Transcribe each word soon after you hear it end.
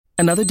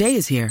Another day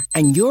is here,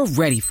 and you're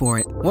ready for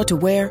it. What to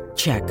wear?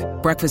 Check.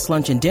 Breakfast,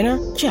 lunch, and dinner?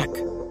 Check.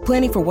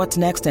 Planning for what's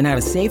next and how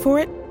to save for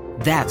it?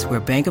 That's where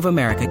Bank of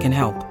America can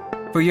help.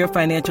 For your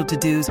financial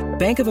to-dos,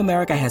 Bank of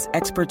America has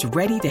experts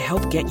ready to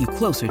help get you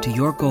closer to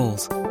your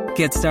goals.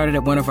 Get started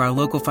at one of our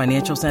local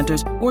financial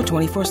centers or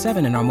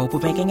 24/7 in our mobile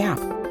banking app.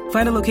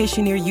 Find a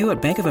location near you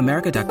at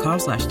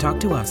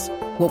bankofamerica.com/talktous.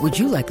 What would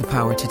you like the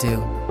power to do?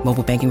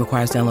 Mobile banking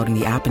requires downloading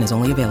the app and is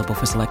only available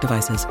for select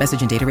devices.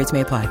 Message and data rates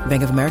may apply.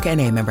 Bank of America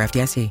N.A., member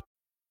FDIC.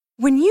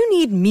 When you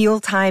need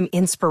mealtime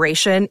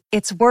inspiration,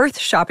 it's worth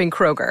shopping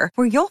Kroger,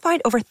 where you'll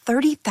find over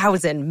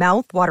 30,000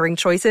 mouth-watering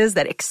choices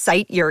that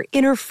excite your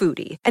inner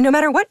foodie. And no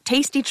matter what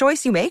tasty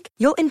choice you make,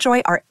 you'll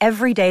enjoy our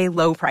everyday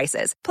low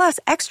prices, plus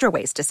extra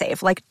ways to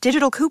save, like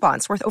digital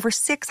coupons worth over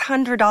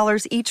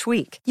 $600 each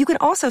week. You can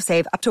also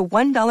save up to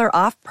 $1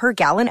 off per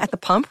gallon at the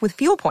pump with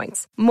fuel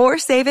points. More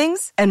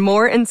savings and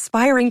more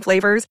inspiring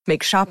flavors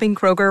make shopping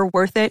Kroger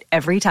worth it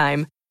every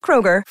time.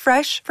 Kroger,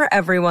 fresh for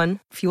everyone.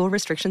 Fuel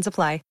restrictions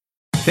apply.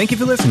 Thank you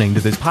for listening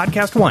to this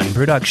Podcast One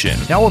production.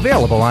 Now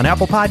available on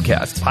Apple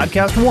Podcasts,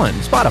 Podcast One,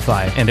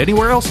 Spotify, and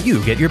anywhere else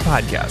you get your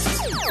podcasts.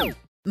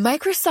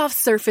 Microsoft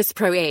Surface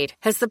Pro 8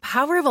 has the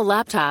power of a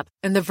laptop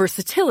and the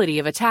versatility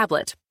of a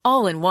tablet,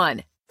 all in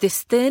one.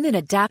 This thin and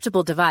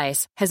adaptable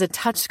device has a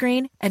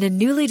touchscreen and a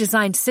newly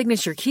designed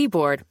signature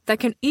keyboard that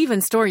can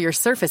even store your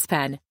Surface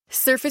Pen.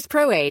 Surface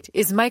Pro 8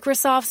 is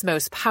Microsoft's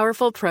most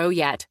powerful Pro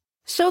yet.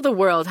 Show the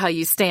world how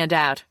you stand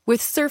out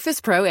with Surface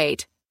Pro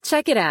 8.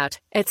 Check it out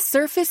at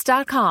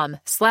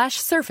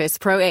surface.com/Surface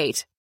Pro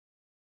 8.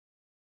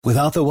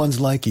 Without the ones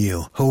like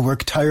you, who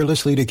work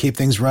tirelessly to keep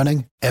things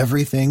running,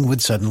 everything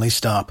would suddenly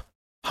stop.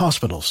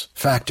 Hospitals,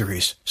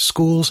 factories,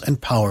 schools,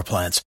 and power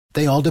plants,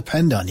 they all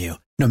depend on you.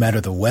 No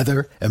matter the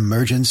weather,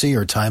 emergency,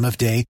 or time of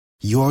day,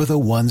 you're the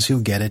ones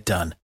who get it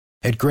done.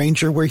 At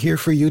Grainger, we're here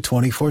for you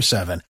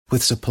 24/7,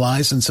 with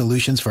supplies and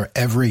solutions for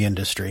every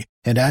industry,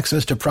 and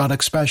access to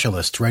product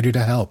specialists ready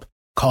to help.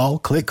 Call,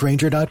 click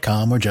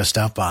Grainger.com, or just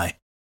stop by.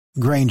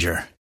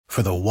 Grainger,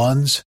 for the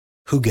ones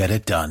who get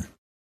it done.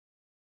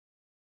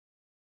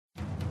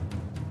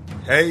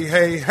 Hey,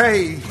 hey,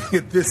 hey,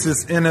 this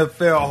is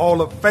NFL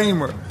Hall of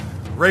Famer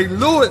Ray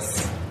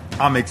Lewis.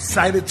 I'm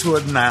excited to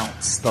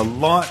announce the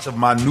launch of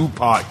my new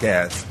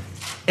podcast,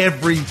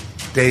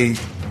 Everyday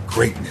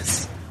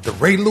Greatness, the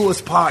Ray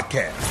Lewis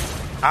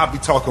Podcast. I'll be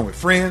talking with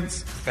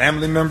friends,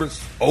 family members,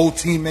 old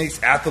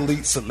teammates,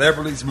 athletes,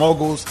 celebrities,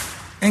 moguls,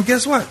 and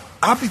guess what?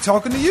 I'll be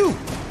talking to you.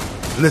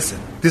 Listen,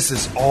 this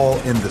is all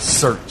in the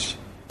search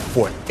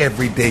for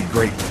everyday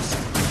greatness.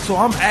 So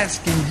I'm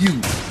asking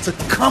you to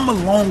come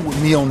along with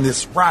me on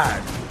this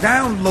ride.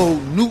 Download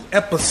new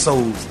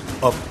episodes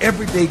of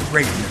Everyday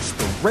Greatness,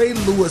 the Ray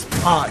Lewis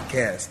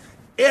Podcast,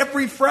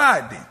 every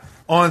Friday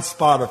on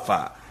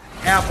Spotify,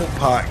 Apple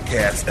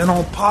Podcasts, and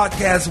on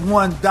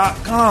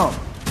PodcastOne.com.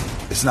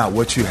 It's not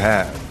what you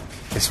have,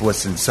 it's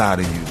what's inside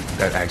of you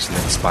that actually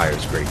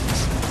inspires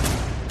greatness.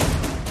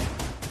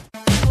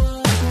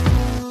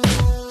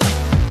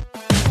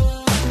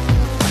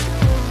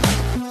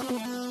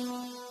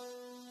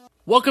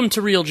 Welcome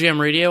to Real Jam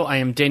Radio. I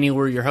am Danny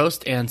Leroux, your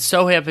host, and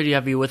so happy to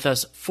have you with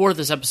us for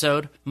this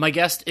episode. My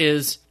guest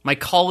is my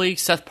colleague,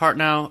 Seth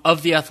Partnow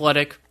of The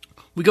Athletic.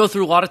 We go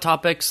through a lot of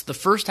topics. The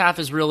first half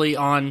is really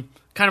on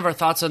kind of our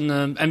thoughts on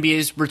the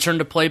NBA's return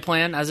to play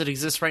plan as it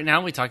exists right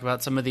now. We talk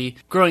about some of the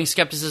growing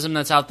skepticism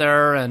that's out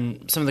there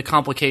and some of the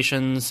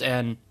complications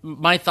and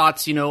my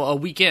thoughts, a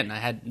week in.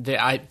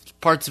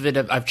 Parts of it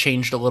I've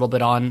changed a little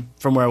bit on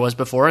from where I was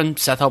before, and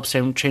Seth helps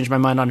change my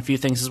mind on a few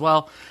things as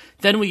well.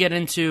 Then we get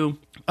into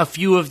a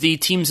few of the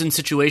teams and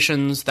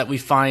situations that we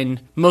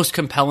find most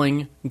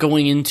compelling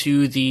going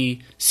into the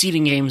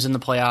seeding games in the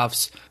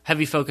playoffs.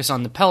 Heavy focus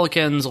on the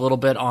Pelicans, a little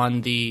bit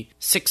on the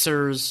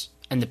Sixers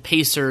and the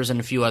Pacers and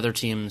a few other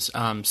teams.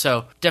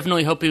 So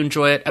definitely hope you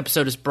enjoy it.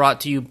 Episode is brought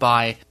to you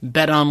by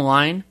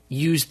BetOnline.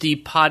 Use the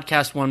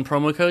Podcast One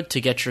promo code to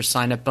get your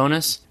sign-up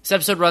bonus. This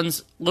episode runs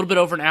a little bit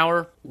over an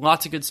hour.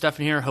 Lots of good stuff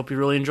in here. Hope you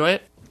really enjoy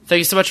it. Thank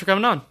you so much for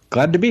coming on.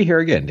 Glad to be here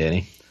again,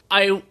 Danny.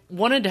 I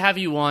wanted to have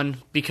you on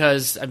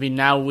because,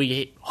 now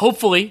we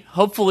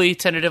hopefully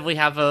tentatively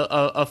have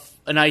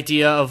an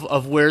idea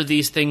of where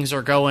these things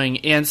are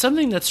going. And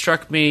something that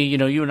struck me,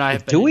 you and I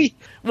have been... Do we?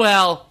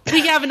 Well,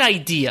 we have an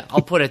idea,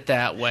 I'll put it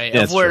that way,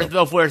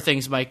 of where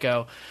things might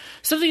go.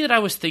 Something that I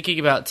was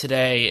thinking about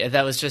today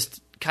that was just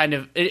kind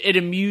of... It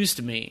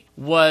amused me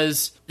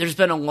was there's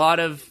been a lot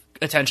of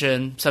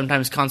attention,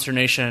 sometimes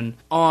consternation,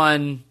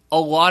 on a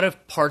lot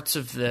of parts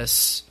of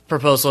this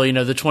proposal,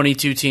 the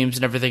 22 teams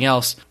and everything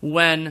else,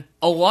 when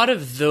a lot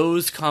of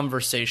those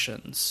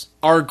conversations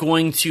are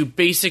going to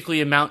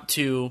basically amount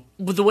to,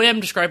 the way I'm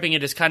describing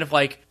it is kind of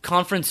like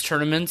conference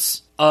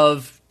tournaments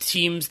of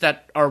teams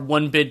that are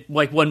one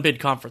bid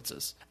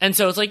conferences. And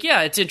so it's like,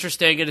 yeah, it's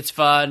interesting and it's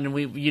fun,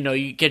 and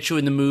you get you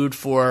in the mood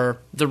for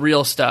the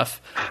real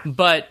stuff.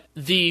 But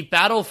the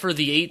battle for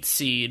the 8th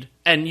seed,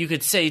 and you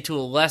could say to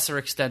a lesser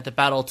extent the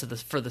battle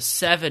for the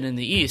 7 in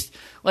the East,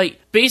 like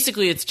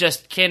basically it's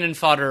just cannon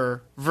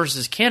fodder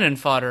versus cannon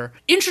fodder.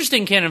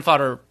 Interesting cannon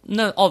fodder,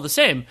 not all the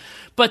same,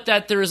 but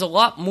that there is a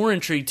lot more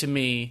intrigue to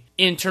me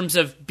in terms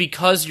of,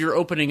 because you're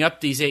opening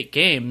up these 8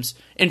 games,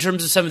 in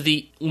terms of some of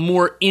the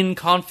more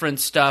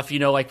in-conference stuff,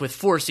 like with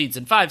 4 seeds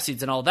and 5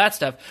 seeds and all that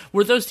stuff,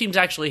 where those teams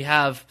actually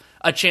have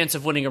a chance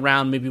of winning a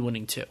round, maybe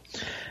winning 2.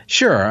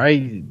 Sure.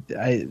 I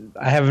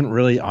haven't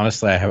really,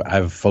 honestly,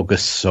 I've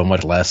focused so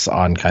much less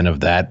on kind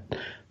of that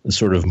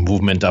sort of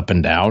movement up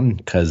and down,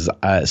 because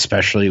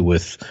especially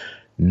with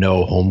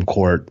no home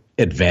court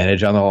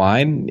advantage on the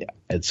line,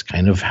 it's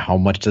kind of how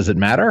much does it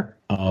matter?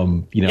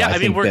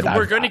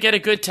 We're going to get a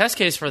good test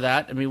case for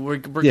that. I mean, we're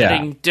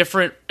getting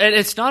different, and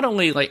it's not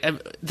only like,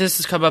 this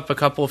has come up a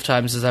couple of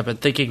times as I've been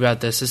thinking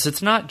about this, is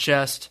it's not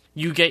just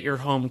you get your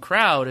home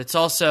crowd, it's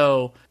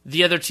also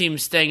the other team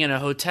staying in a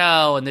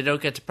hotel and they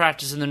don't get to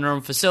practice in their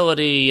own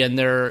facility, and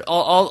they're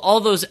all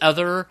those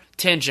other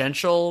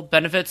tangential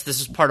benefits.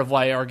 This is part of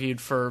why I argued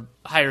for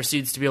higher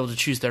seeds to be able to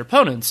choose their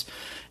opponents.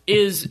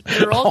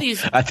 There are all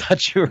these. I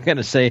thought you were going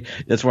to say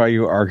that's why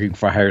you were arguing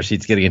for higher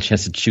seeds getting a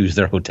chance to choose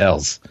their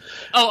hotels.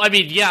 Oh, I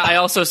mean, yeah, I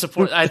also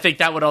support. I think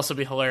that would also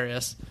be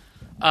hilarious.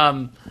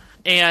 And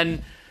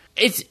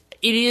it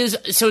is,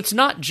 so it's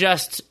not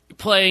just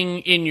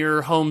playing in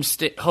your home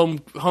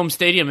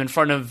stadium in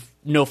front of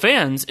no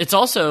fans. It's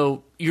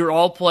also you're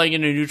all playing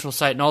in a neutral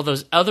site, and all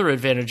those other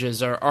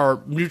advantages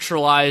are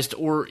neutralized,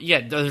 or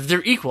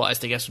they're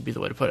equalized, I guess would be the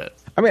way to put it.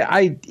 I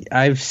mean,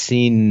 I've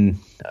seen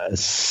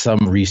some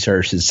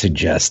research that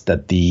suggests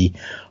that the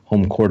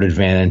home court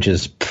advantage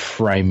is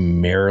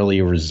primarily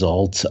a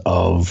result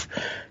of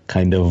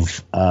kind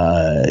of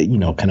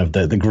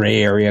the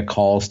gray area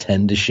calls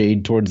tend to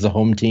shade towards the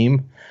home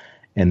team,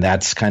 and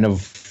that's kind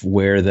of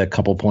where the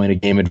couple point a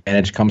game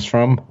advantage comes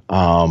from.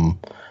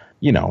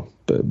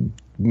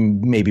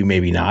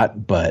 Maybe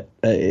not, but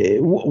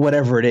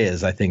whatever it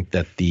is, I think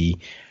that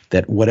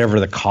that whatever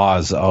the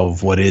cause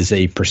of what is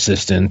a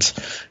persistent,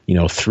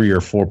 3 or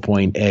 4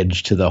 point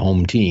edge to the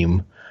home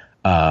team,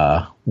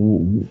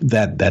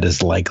 that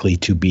is likely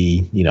to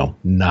be,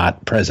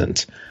 not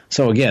present.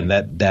 So again,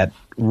 that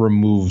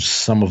removes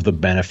some of the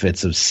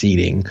benefits of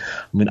seeding.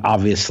 I mean,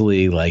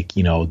 obviously, like,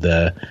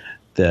 the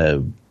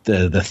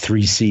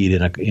 3 seed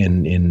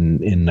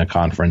in a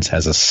conference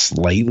has a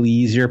slightly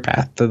easier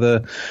path to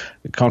the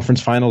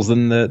conference finals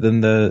than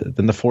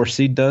the 4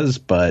 seed does,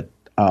 but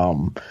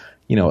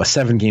a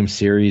 7-game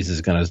series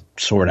is going to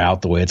sort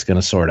out the way it's going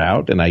to sort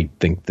out, and I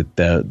think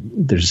that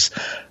there's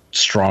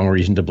strong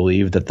reason to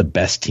believe that the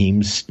best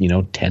teams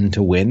tend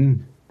to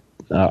win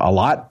a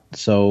lot.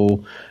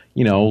 So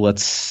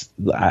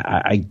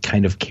I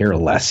kind of care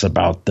less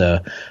about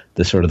the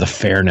sort of the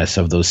fairness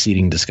of those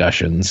seeding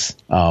discussions,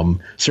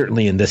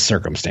 certainly in this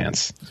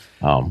circumstance,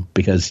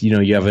 because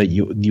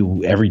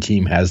every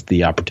team has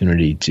the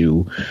opportunity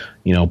to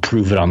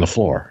prove it on the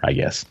floor, I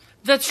guess.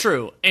 That's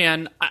true,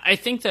 and I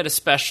think that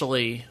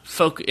especially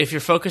if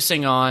you're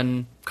focusing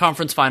on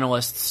conference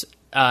finalists,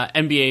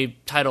 NBA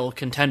title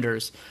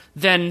contenders,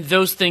 then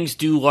those things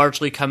do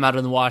largely come out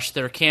in the wash.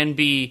 There can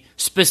be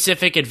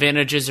specific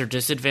advantages or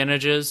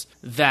disadvantages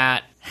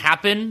that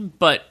happen,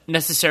 but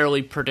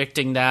necessarily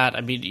predicting that,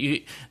 I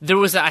mean,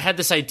 I had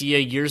this idea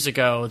years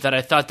ago that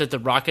I thought that the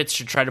Rockets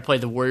should try to play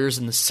the Warriors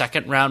in the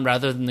second round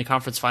rather than the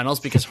conference finals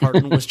because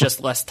Harden was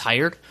just less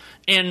tired.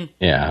 And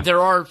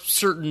there are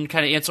certain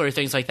kind of ancillary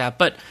things like that.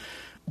 But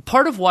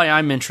part of why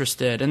I'm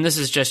interested, and this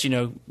is just,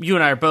 you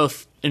and I are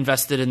both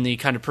invested in the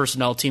kind of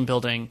personnel team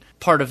building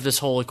part of this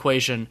whole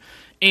equation.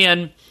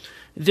 And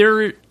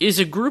there is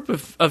a group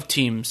of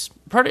teams,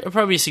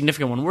 probably a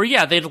significant one,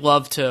 where, they'd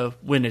love to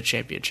win a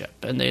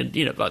championship, and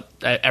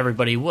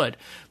everybody would.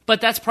 But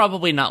that's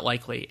probably not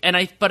likely.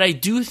 But I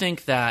do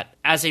think that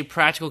as a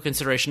practical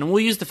consideration, and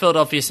we'll use the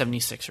Philadelphia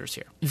 76ers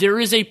here, there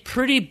is a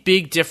pretty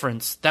big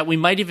difference that we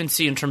might even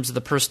see in terms of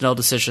the personnel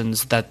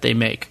decisions that they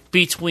make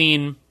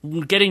between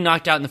getting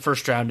knocked out in the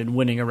first round and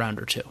winning a round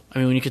or two. I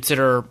mean, when you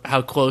consider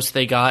how close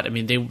they got, I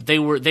mean, they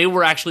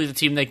were actually the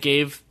team that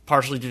gave,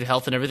 partially due to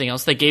health and everything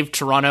else, they gave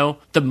Toronto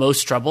the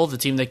most trouble, the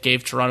team that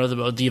gave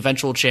Toronto the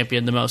eventual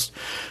champion the most.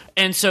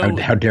 And so,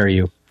 how dare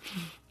you?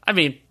 I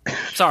mean,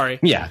 sorry.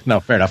 Yeah, no,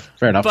 fair enough.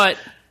 But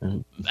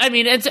I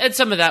mean, and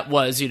some of that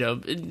was,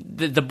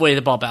 the way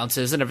the ball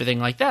bounces and everything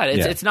like that.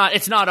 It's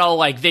not all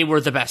like they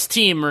were the best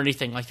team or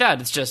anything like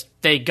that. It's just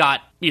they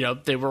got,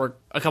 they were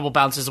a couple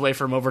bounces away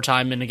from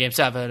overtime in a Game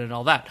 7 and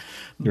all that.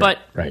 But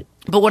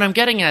what I'm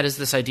getting at is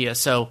this idea.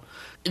 So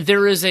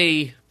there is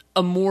a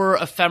more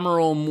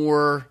ephemeral,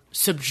 more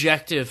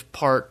subjective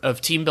part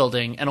of team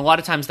building, and a lot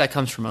of times that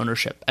comes from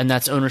ownership, and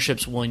that's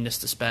ownership's willingness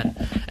to spend.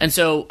 And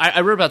so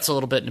I wrote about this a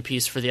little bit in a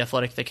piece for The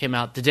Athletic that came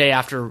out the day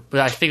after,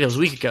 I think it was a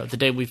week ago, the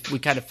day we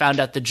kind of found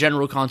out the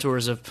general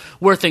contours of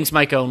where things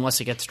might go unless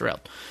it gets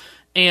drilled.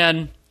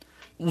 And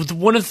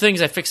one of the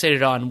things I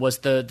fixated on was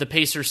the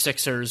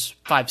Pacers-Sixers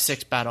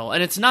 5-6 battle.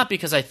 And it's not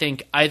because I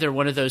think either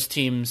one of those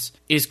teams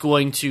is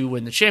going to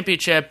win the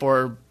championship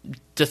or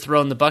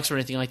dethrone the Bucks or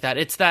anything like that.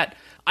 It's that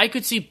I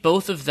could see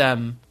both of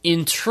them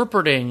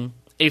interpreting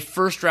a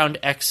first-round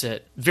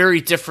exit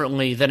very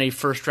differently than a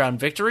first-round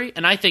victory.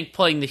 And I think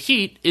playing the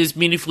Heat is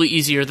meaningfully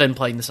easier than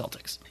playing the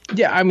Celtics.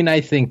 Yeah, I mean,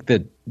 I think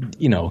that,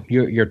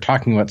 you're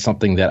talking about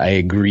something that I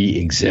agree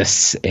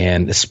exists,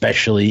 and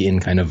especially in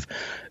kind of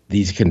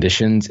these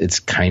conditions, it's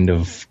kind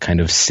of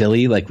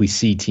silly. Like we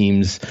see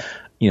teams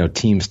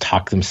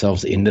talk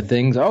themselves into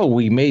things. Oh,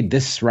 we made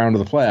this round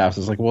of the playoffs.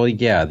 It's like, well,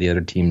 yeah, the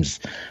other team's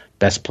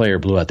best player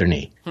blew out their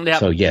knee. Yep.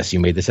 So yes, you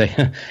made this.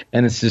 And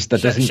it's just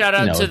that doesn't. Shout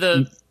out to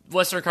the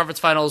Western Conference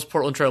Finals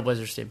Portland Trail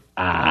Blazers team.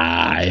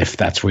 If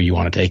that's where you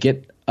want to take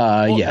it.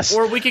 Yes.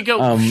 Or we could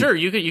go. Sure,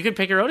 you could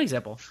pick your own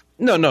example.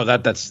 No,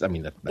 that's. I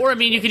mean,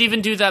 you could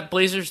even do that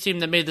Blazers team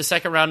that made the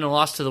second round and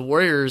lost to the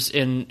Warriors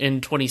in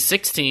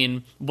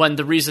 2016, when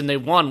the reason they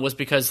won was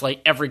because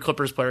like every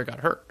Clippers player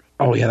got hurt.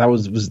 Oh yeah, that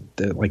was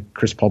like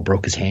Chris Paul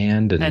broke his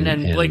hand, and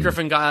then Blake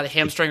Griffin got a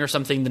hamstring or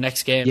something the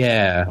next game.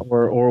 Yeah,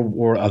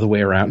 or other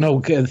way around. No,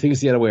 I think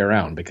it's the other way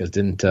around because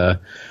didn't.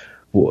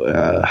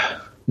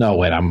 No,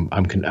 wait,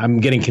 I'm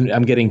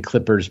getting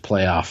Clippers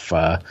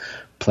playoff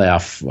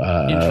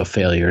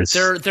failures.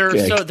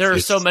 There are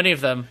so many of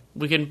them.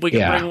 We can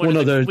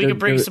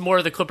bring some more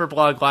of the Clipper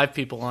Blog Live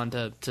people on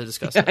to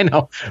discuss. Yeah, I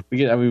know.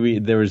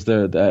 There was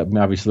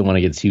obviously the one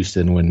against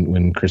Houston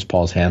when Chris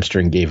Paul's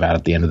hamstring gave out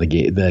at the end of the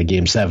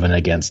game 7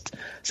 against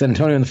San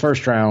Antonio in the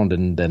first round,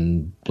 and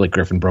then Blake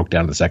Griffin broke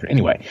down in the second.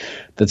 Anyway,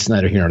 that's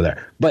neither here nor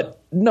there.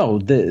 But no,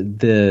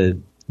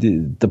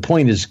 the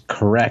point is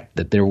correct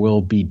that there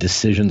will be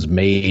decisions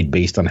made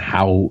based on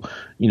how,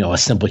 a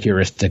simple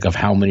heuristic of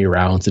how many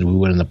rounds did we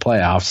win in the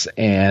playoffs.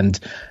 And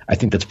I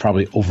think that's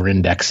probably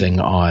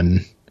over-indexing on,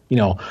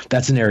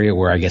 that's an area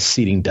where I guess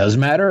seeding does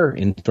matter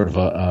in sort of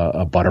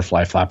a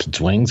butterfly flaps its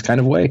wings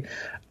kind of way.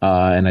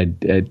 And I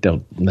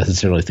don't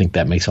necessarily think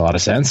that makes a lot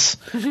of sense,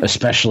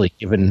 especially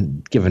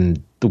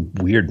given the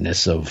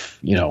weirdness of,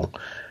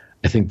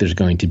 I think there's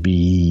going to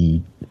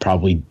be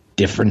probably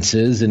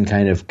differences in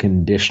kind of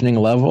conditioning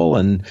level,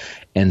 and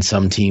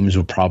some teams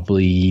were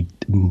probably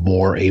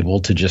more able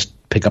to just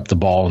pick up the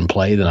ball and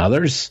play than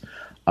others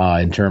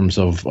in terms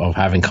of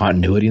having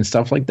continuity and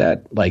stuff like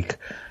that. Like,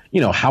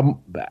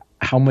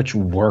 how much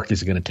work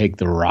is it going to take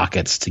the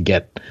Rockets to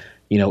get,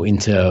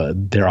 into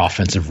their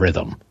offensive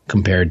rhythm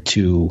compared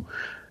to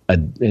a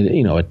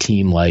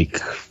team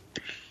like,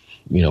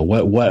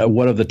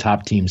 what of the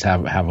top teams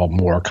have a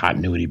more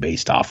continuity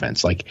based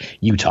offense like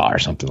Utah or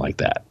something like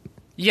that?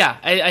 Yeah,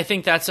 I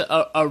think that's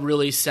a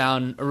really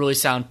sound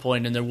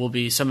point, and there will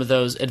be some of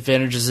those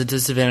advantages and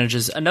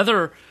disadvantages.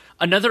 Another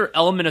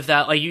element of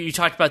that, like you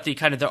talked about the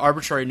kind of the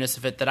arbitrariness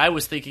of it, that I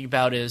was thinking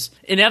about is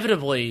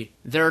inevitably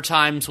there are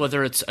times,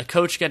 whether it's a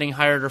coach getting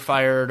hired or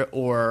fired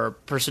or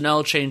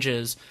personnel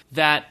changes,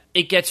 that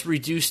it gets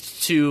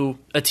reduced to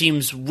a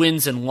team's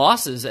wins and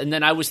losses. And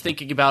then I was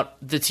thinking about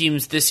the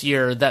teams this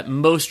year that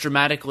most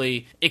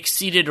dramatically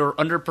exceeded or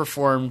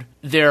underperformed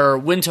their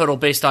win total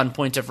based on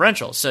point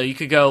differential. So you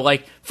could go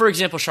like, for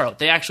example, Charlotte.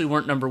 They actually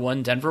weren't number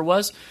one. Denver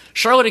was.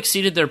 Charlotte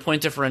exceeded their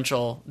point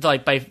differential they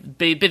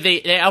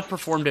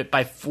outperformed it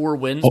by 4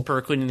 wins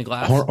per cleaning the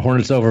glass.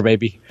 Hornets over,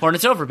 baby.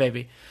 Hornets over,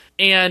 baby.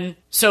 And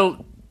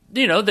so,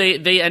 they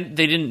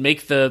didn't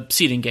make the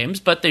seeding games,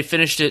 but they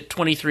finished at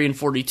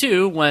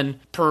 23-42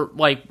 when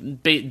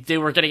they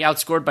were getting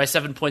outscored by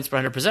 7 points per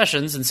 100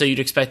 possessions, and so you'd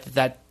expect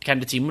that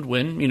kind of team would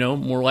win,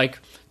 more like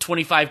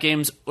 25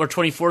 games or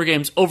 24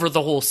 games over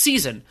the whole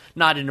season,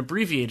 not an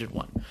abbreviated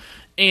one.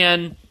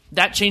 And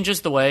that changes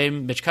the way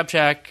Mitch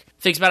Kupchak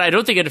thinks about it. I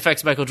don't think it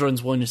affects Michael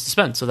Jordan's willingness to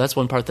spend, so that's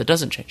one part that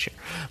doesn't change here.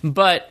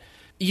 But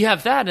you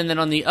have that, and then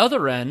on the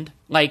other end,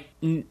 like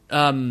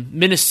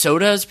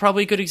Minnesota is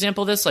probably a good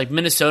example of this. Like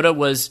Minnesota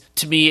was,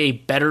 to me, a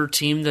better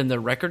team than the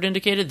record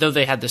indicated, though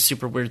they had this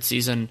super weird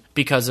season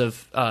because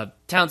of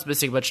Towns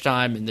missing a bunch of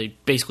time, and they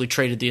basically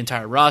traded the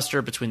entire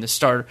roster between the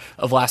start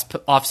of last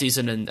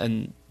offseason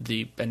and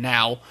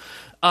now.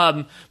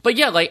 But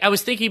yeah, like I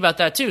was thinking about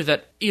that too,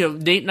 that,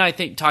 Nate and I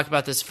talk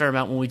about this a fair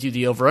amount when we do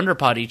the over-under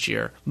pod each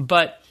year,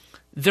 but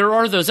there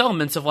are those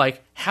elements of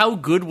like, how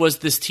good was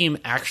this team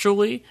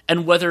actually,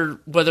 and whether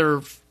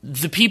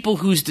the people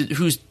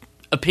whose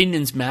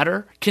opinions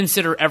matter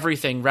consider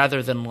everything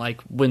rather than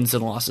like wins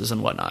and losses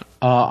and whatnot.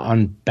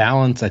 On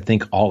balance, I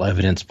think all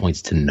evidence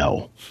points to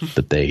no,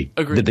 that they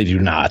do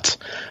not.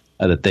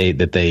 That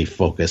they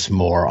focus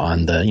more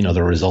on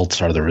the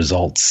results are the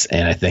results,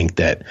 and I think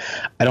I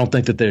don't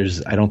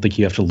think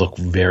you have to look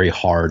very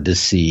hard to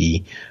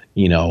see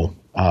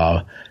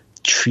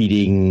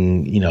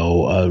treating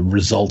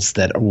results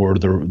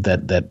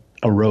that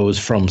arose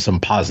from some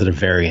positive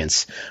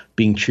variance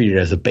being treated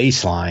as a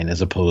baseline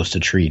as opposed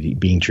to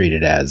being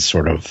treated as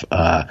sort of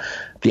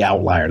the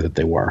outlier that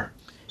they were.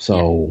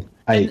 So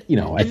I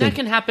think that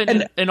can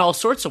happen in all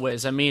sorts of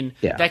ways. I mean,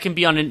 that can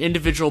be on an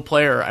individual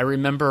player. I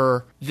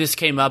remember this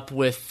came up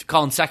with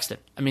Colin Sexton.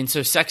 I mean,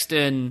 so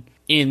Sexton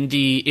in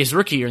his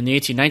rookie year in the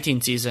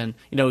 18-19 season.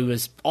 You know, he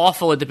was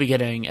awful at the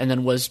beginning and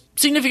then was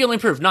significantly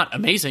improved. Not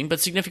amazing, but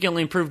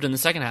significantly improved in the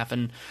second half.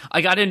 And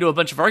I got into a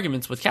bunch of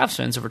arguments with Cavs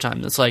fans over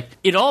time. That's like,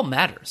 it all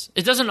matters.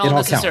 It doesn't all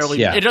necessarily counts,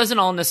 yeah. It doesn't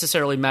all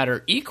necessarily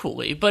matter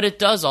equally, but it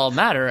does all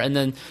matter. And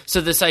then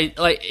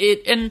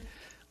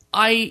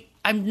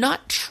I'm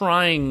not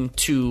trying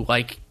to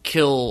like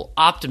kill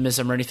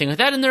optimism or anything like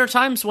that. And there are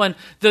times when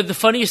the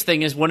funniest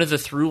thing is, one of the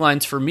through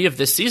lines for me of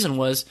this season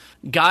was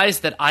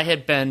guys that I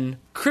had been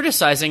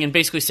criticizing and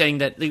basically saying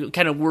that they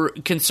kind of were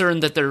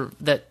concerned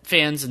that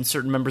fans and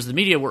certain members of the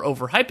media were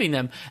overhyping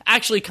them,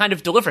 actually kind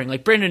of delivering.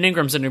 Like Brandon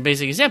Ingram's an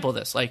amazing example of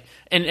this. Like,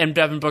 and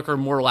Devin Booker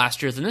more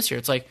last year than this year.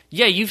 It's like,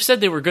 yeah, you've said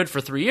they were good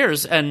for 3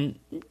 years, and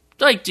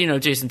like, you know,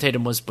 Jason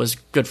Tatum was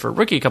good for a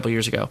rookie a couple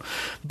years ago.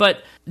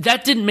 But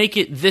that didn't make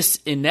it this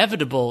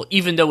inevitable,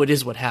 even though it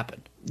is what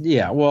happened.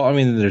 Yeah, well, I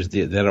mean, there's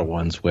the other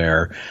ones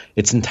where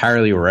it's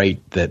entirely right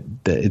that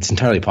it's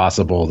entirely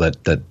possible that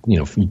you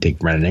know, if you take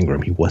Brandon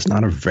Ingram, he was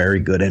not a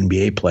very good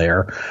NBA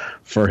player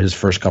for his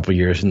first couple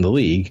years in the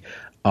league.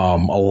 A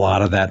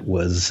lot of that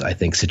was, I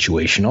think,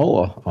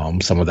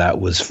 situational. Some of that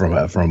was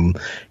from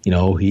you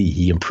know,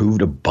 he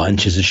improved a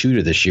bunch as a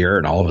shooter this year,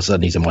 and all of a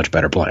sudden he's a much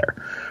better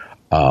player.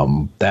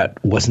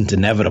 That wasn't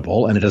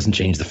inevitable, and it doesn't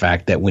change the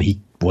fact that when he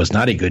was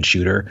not a good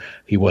shooter,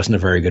 he wasn't a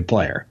very good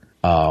player.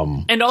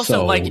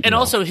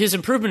 Also his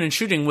improvement in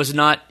shooting was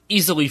not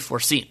easily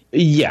foreseen.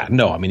 Yeah,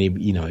 no, I mean,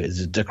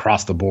 it's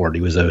across the board.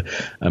 He was a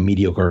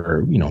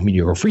mediocre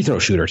free throw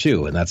shooter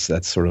too, and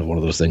that's sort of one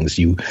of those things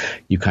you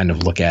kind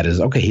of look at as,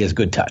 okay, he has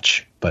good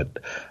touch, but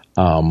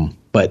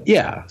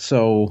yeah,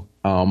 so.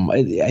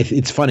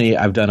 It's funny.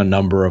 I've done a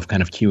number of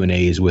kind of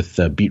Q&As with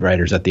beat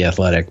writers at The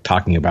Athletic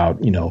talking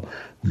about, you know,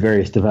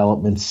 various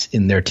developments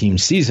in their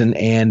team's season,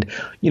 and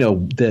you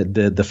know,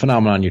 the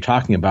phenomenon you're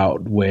talking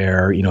about,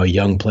 where, you know, a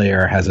young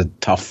player has a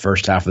tough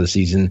first half of the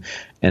season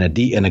and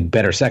a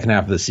better second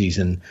half of the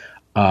season.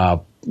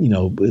 You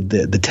know,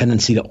 the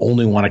tendency to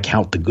only want to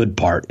count the good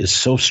part is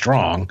so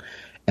strong.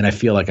 And I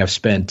feel like I've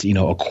spent, you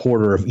know, a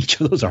quarter of each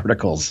of those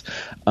articles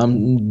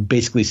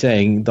basically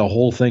saying the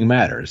whole thing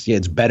matters. Yeah,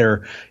 it's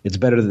better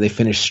that they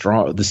finish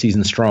the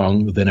season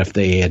strong than if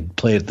they had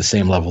played at the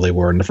same level they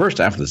were in the first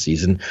half of the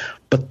season.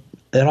 But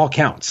it all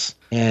counts.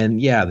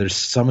 And yeah, there's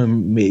some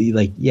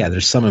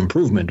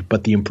improvement,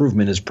 but the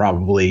improvement is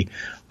probably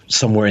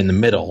somewhere in the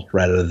middle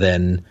rather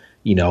than,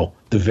 you know,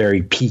 the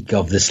very peak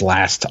of this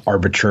last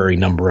arbitrary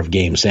number of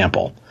game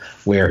sample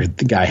where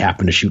the guy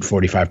happened to shoot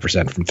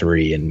 45% from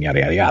three and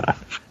yada, yada, yada.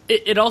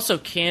 It also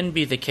can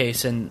be the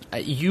case, and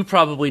you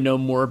probably know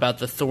more about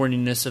the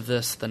thorniness of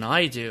this than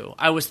I do.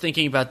 I was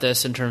thinking about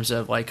this in terms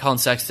of like Colin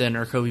Sexton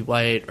or Kobe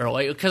White, or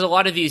like, because a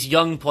lot of these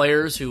young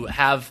players who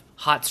have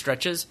hot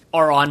stretches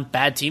are on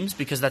bad teams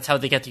because that's how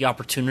they get the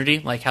opportunity,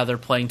 like how their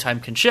playing time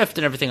can shift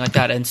and everything like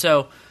that. And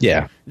so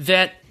yeah,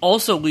 that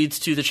also leads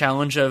to the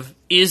challenge of,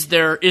 is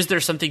there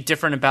something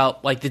different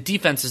about like the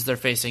defenses they're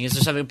facing? Is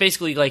there something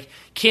basically like,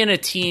 can a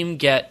team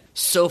get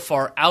so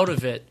far out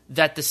of it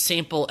that the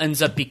sample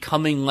ends up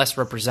becoming less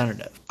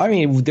representative? I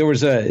mean, there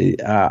was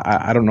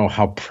I don't know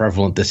how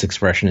prevalent this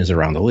expression is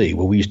around the league,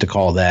 but we used to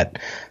call that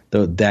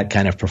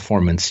kind of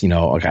performance, you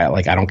know,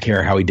 like I don't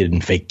care how he did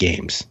in fake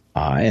games.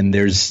 And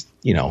there's,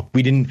 you know,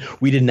 we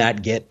did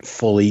not get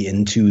fully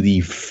into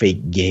the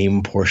fake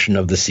game portion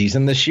of the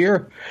season this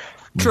year.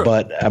 True.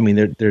 But I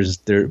mean, there's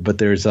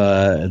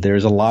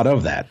a lot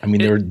of that. I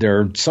mean, there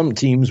are some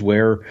teams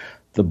where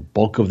the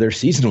bulk of their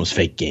season was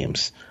fake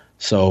games.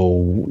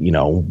 So, you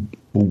know,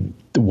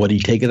 what do you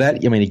take of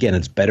that? I mean, again,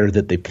 it's better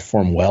that they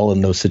perform well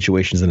in those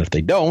situations than if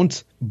they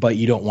don't, but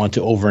you don't want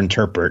to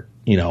overinterpret,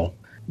 you know,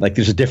 like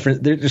there's a difference.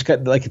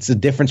 It's a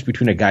difference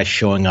between a guy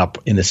showing up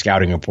in the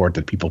scouting report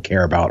that people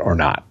care about or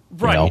not.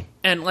 Right. You know?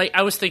 And like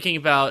I was thinking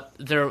about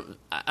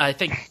I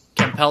think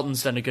Ken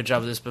Pelton's done a good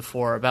job of this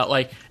before, about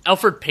like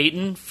Elfrid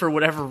Payton, for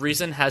whatever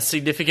reason, has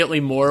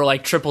significantly more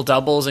like triple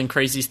doubles and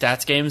crazy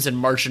stats games in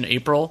March and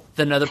April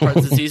than other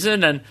parts of the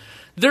season. And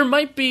there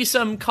might be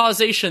some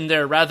causation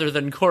there rather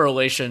than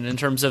correlation in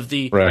terms of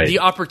the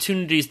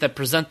opportunities that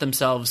present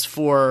themselves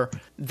for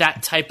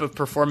that type of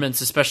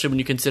performance, especially when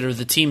you consider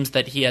the teams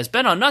that he has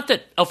been on. Not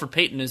that Elfrid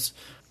Payton has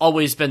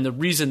always been the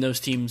reason those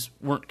teams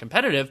weren't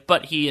competitive,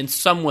 but he, in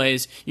some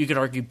ways, you could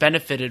argue,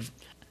 benefited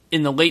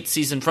in the late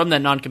season from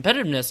that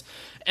non-competitiveness.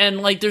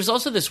 And like, there's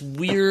also this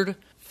weird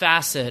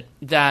facet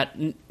that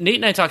Nate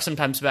and I talk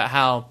sometimes about,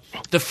 how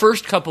the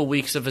first couple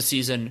weeks of a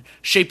season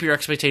shape your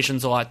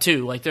expectations a lot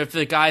too. Like, if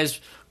the guy's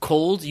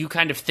cold, you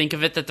kind of think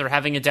of it that they're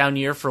having a down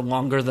year for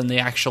longer than they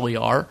actually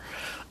are.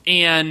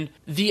 And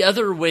the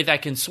other way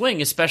that can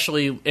swing,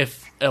 especially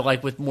if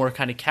like with more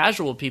kind of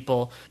casual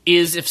people,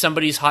 is if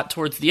somebody's hot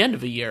towards the end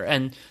of a year.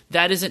 And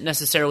that isn't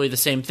necessarily the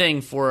same thing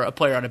for a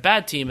player on a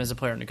bad team as a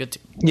player on a good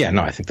team. Yeah,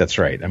 no, I think that's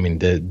right. I mean,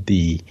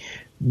 the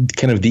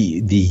kind of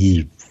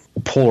the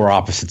polar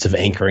opposites of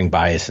anchoring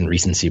bias and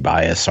recency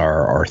bias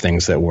are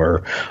things that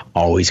we're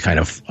always kind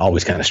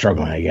of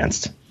struggling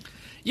against.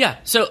 Yeah,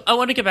 so I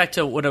want to get back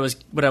to what I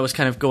was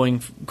kind of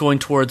going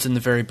towards in the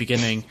very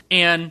beginning.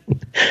 And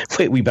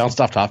wait, we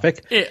bounced off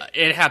topic?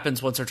 It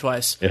happens once or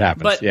twice. It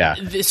happens, but, yeah.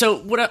 So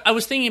what I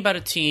was thinking about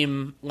a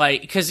team,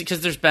 like, because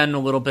there's been a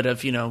little bit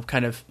of,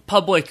 kind of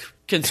public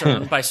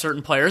concern by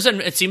certain players,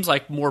 and it seems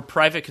like more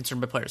private concern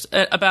by players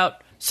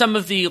about some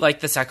of the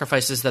the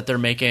sacrifices that they're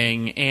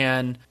making.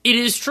 And it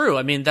is true.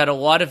 I mean, that a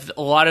lot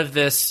of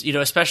this,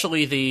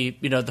 especially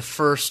the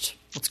first,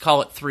 let's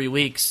call it 3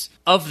 weeks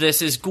of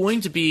this, is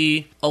going to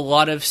be a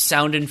lot of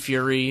sound and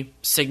fury,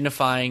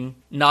 signifying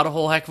not a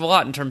whole heck of a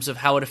lot in terms of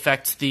how it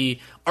affects the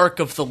arc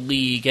of the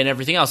league and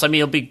everything else. I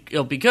mean,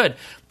 it'll be good.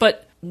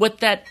 But what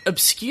that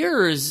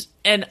obscures,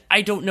 and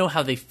I don't know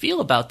how they feel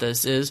about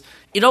this, is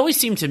it always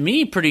seemed to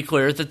me pretty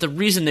clear that the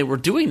reason they were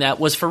doing that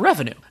was for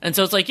revenue. And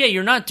so it's like, yeah,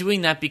 you're not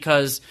doing that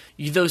because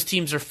those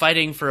teams are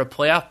fighting for a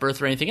playoff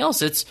berth or anything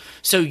else. It's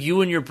so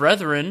you and your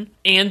brethren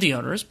and the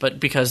owners, but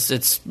because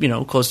it's,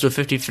 close to a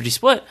 50-50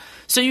 split,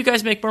 so you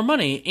guys make more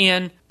money.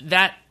 And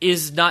that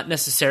is not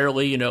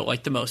necessarily,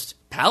 the most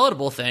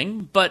palatable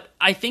thing, but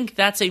I think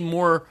that's a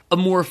more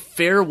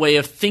fair way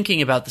of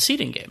thinking about the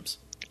seeding games.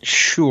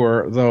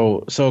 Sure,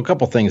 though. So a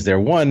couple things there.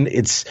 One,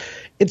 it's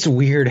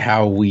weird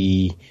how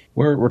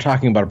we're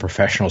talking about a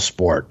professional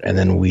sport, and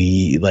then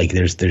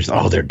there's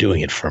they're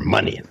doing it for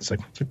money. It's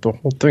like the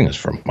whole thing is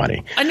for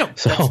money. I know.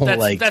 So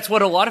that's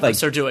what a lot of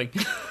us are doing.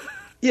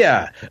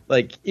 Yeah,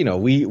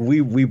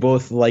 we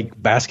both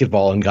like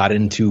basketball and got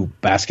into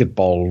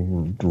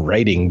basketball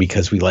writing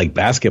because we like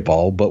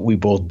basketball, but we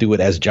both do it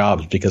as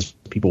jobs because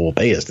people will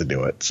pay us to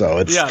do it. So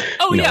it's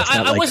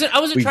I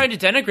wasn't trying to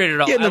denigrate it at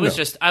all. Yeah,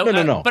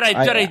 no. But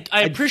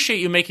I appreciate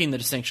you making the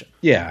distinction.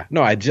 Yeah,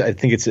 no, I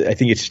think it's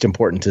just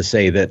important to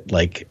say that,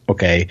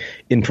 okay,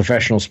 in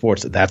professional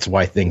sports, that's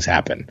why things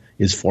happen,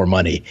 is for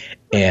money,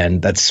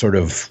 and that's sort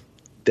of,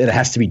 it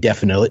has to be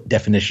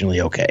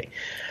definitionally okay.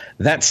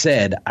 That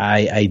said,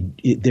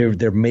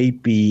 there may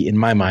be, in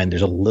my mind,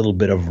 there's a little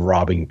bit of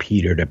robbing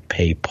Peter to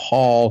pay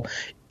Paul,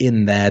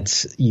 in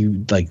that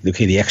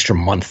the extra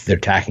month they're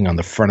tacking on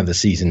the front of the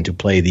season to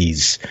play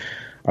these.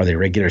 Are they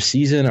regular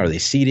season? Are they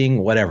seeding?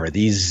 Whatever,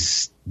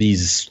 these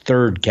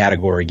third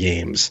category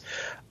games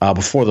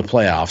before the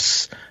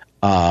playoffs.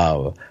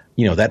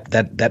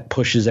 That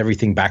pushes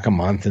everything back a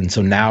month, and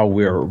so now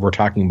we're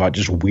talking about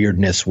just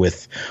weirdness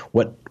with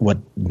what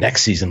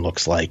next season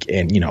looks like,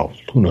 and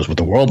who knows what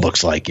the world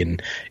looks like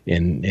in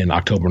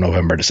October,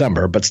 November,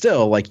 December. But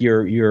still,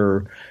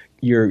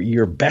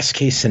 your best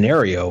case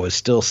scenario is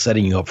still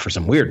setting you up for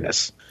some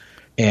weirdness,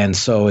 and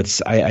so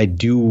I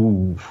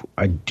do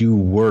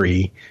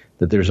worry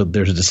that there's a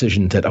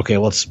decision that, okay,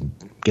 let's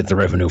get the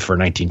revenue for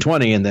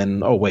 1920, and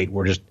then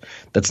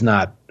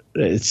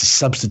it's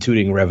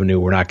substituting revenue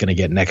we're not going to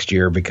get next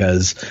year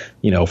because,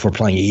 if we're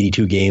playing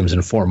 82 games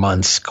in 4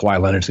 months,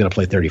 Kawhi Leonard's going to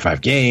play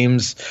 35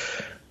 games.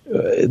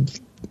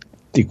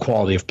 The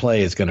quality of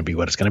play is going to be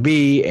what it's going to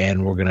be,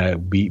 and we're going to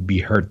be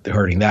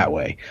hurting that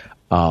way.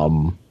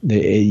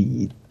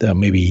 Maybe,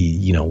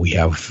 we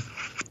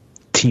have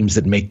teams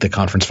that make the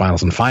conference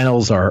finals and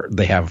finals,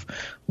 they have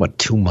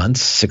 2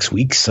 months, 6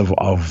 weeks of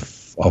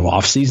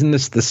off season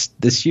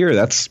this year.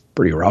 That's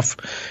pretty rough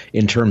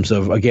in terms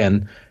of,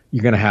 again,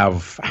 you're going to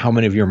have how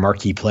many of your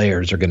marquee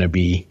players are going to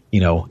be,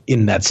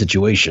 in that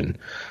situation.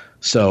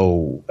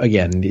 So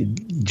again, you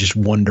just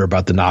wonder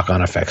about the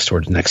knock-on effects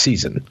towards next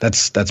season.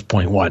 That's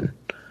point one.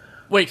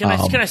 Wait, can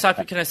I stop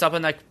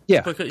on that?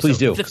 Yeah, quickly? Please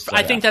do.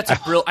 I think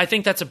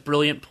that's a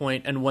brilliant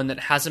point, and one that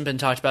hasn't been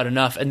talked about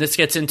enough. And this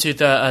gets into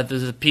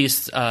the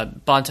piece I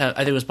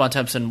think it was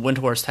Bontemps and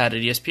Windhorst had at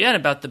ESPN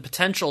about the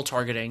potential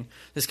targeting.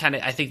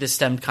 I think this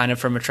stemmed kind of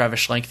from a Travis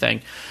Schlenk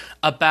thing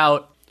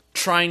about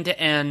trying to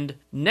end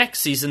next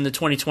season, the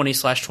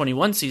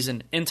 2020/21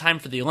 season, in time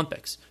for the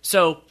Olympics.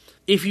 So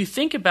if you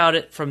think about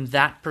it from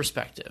that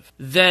perspective,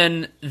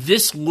 then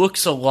this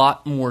looks a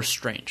lot more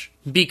strange,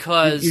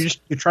 because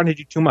you're trying to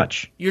do too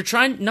much.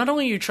 Not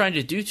only are you trying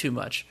to do too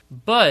much,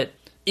 but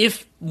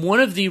if one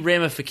of the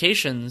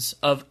ramifications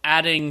of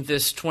adding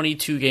this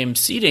 22-game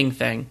seeding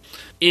thing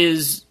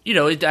is,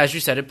 as you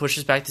said, it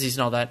pushes back the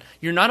season, all that,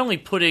 you're not only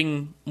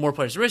putting more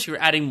players at risk,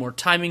 you're adding more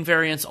timing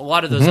variance, a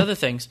lot of those other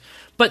things.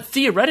 But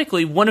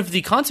theoretically, one of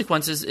the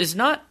consequences is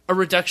not a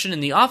reduction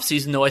in the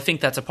offseason, though I think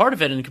that's a part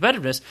of it in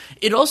competitiveness.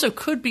 It also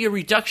could be a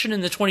reduction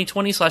in the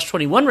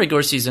 2020/21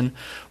 regular season,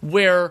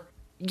 where,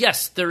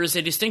 yes, there is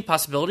a distinct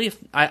possibility,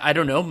 I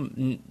don't know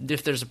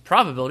if there's a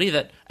probability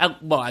that,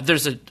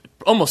 there's a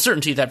almost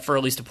certainty that for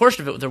at least a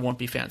portion of it there won't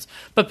be fans.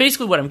 But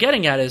basically what I'm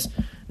getting at is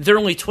there are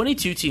only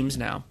 22 teams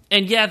now.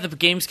 And yeah, the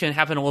games can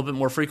happen a little bit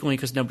more frequently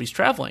because nobody's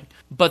traveling.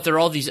 But there are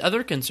all these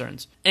other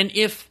concerns. And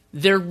if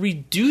they're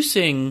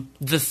reducing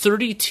the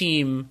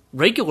 30-team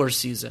regular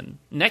season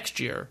next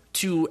year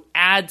to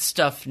add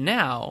stuff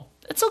now,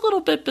 it's a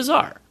little bit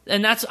bizarre.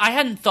 And I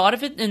hadn't thought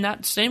of it in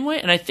that same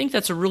way, and I think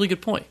that's a really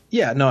good point.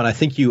 Yeah, no, and I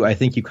think you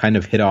kind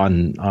of hit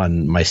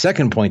on my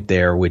second point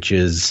there, which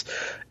is,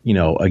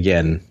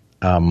 again,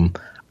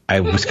 I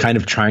was kind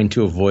of trying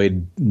to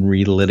avoid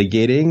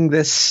relitigating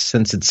this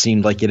since it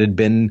seemed like it had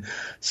been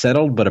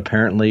settled, but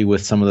apparently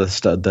with some of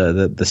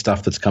the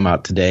stuff that's come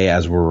out today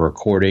as we're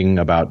recording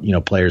about,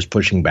 players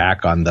pushing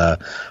back on the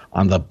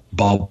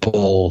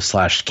bubble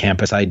 /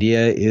 campus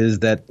idea is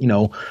that,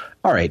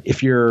 all right,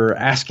 if you're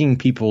asking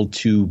people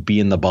to be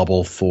in the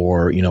bubble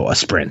for, a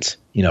sprint,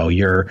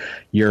 your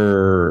team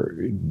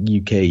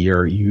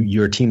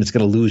that's going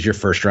to lose your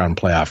first round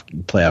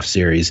playoff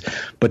series,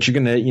 but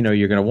you're going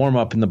to warm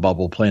up in the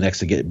bubble, play an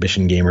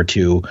exhibition game or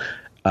two.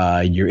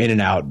 You're in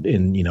and out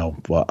in,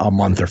 a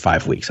month or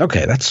 5 weeks.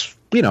 Okay. That's,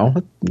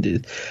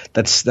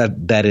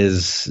 that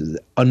is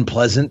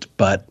unpleasant,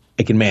 but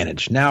it can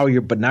manage. Now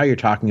you're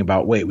talking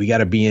about, wait, we got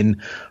to be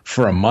in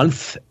for a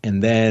month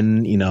and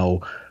then,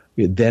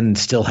 then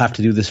still have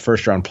to do this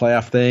first round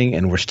playoff thing,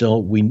 and we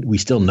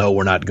still know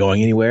we're not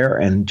going anywhere.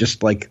 And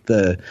just like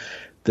the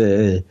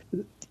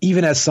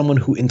even as someone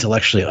who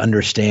intellectually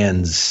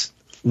understands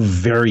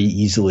very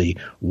easily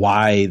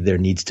why there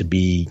needs to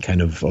be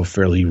kind of a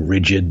fairly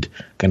rigid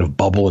kind of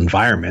bubble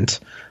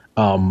environment,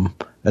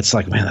 that's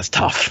like, man, that's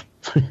tough.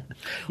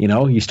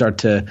 You start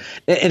to,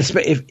 and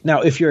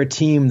if you're a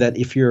team that,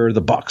 if you're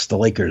the Bucks, the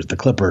Lakers, the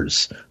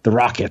Clippers, the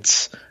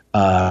Rockets,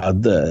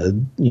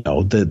 the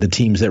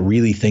teams that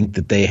really think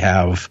that they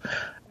have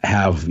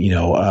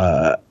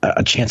a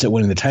chance at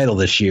winning the title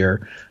this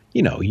year,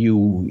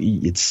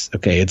 it's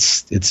okay.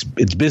 It's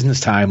business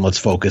time. Let's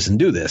focus and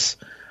do this.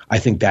 I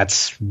think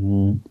that's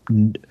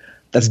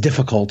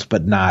difficult,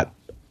 but not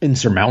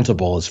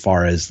insurmountable as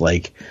far as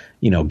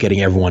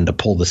getting everyone to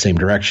pull the same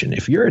direction.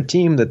 If you're a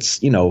team that's,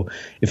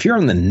 if you're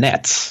on the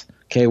Nets,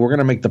 okay, we're going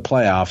to make the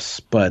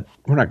playoffs, but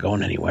we're not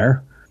going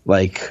anywhere.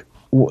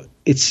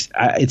 It's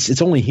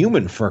only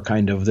human for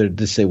kind of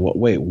to say, well,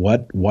 wait,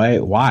 what,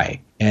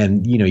 why?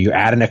 And, you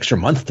add an extra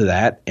month to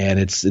that and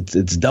it's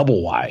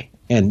double why.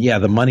 And yeah,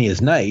 the money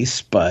is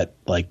nice, but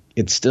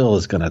it still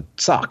is going to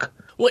suck.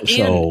 Well,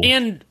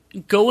 and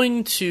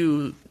going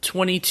to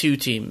 22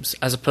 teams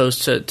as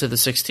opposed to the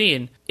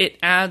 16, it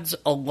adds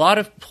a lot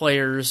of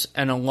players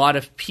and a lot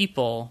of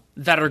people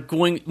that are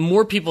going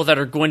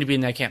to be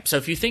in that camp. So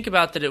if you think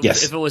about that,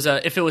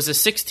 if it was a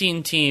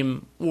 16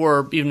 team,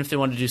 or even if they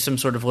wanted to do some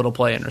sort of little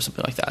play-in or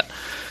something like that,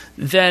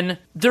 then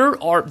there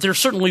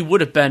certainly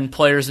would have been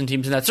players and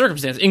teams in that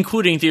circumstance,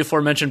 including the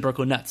aforementioned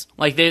Brooklyn Nets.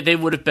 They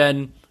would have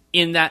been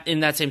in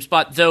that same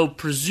spot, though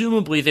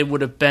presumably they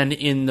would have been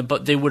in the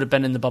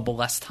bubble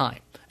less time.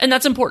 And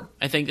that's important.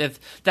 I think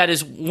that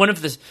is one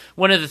of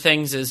the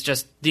things is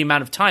just the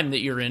amount of time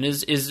that you're in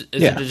is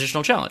an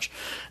additional challenge.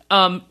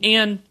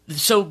 And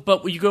so,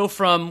 but you go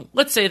from,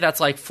 let's say that's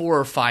 4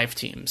 or 5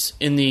 teams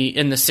in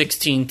the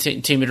 16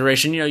 team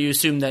iteration. You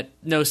assume that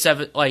no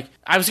 7, I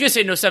was going to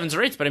say no 7s or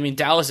 8s, but I mean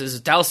Dallas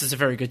is a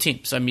very good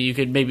team. So I mean you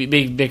could maybe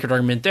make an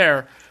argument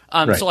there.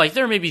 Right. So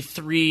there may be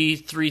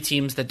three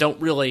teams that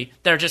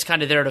they're just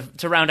kind of there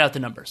to round out the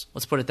numbers.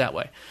 Let's put it that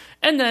way.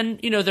 And then,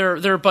 there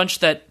are a bunch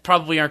that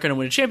probably aren't going to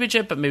win a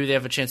championship, but maybe they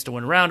have a chance to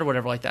win a round or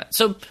whatever like that.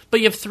 So,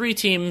 but you have 3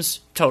 teams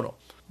total.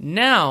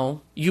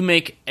 Now you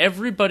make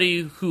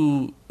everybody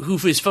who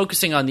is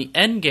focusing on the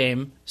end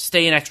game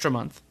stay an extra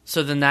month.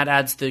 So then that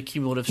adds the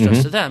cumulative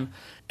stress to them.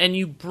 And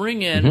you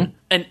bring in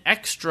an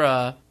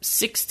extra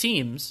 6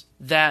 teams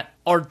that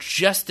are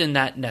just in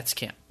that Nets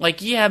camp.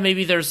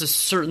 Maybe there's a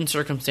certain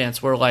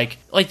circumstance where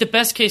the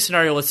best case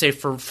scenario, let's say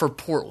for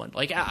Portland,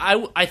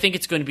 I think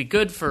it's going to be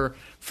good for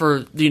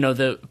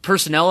the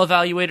personnel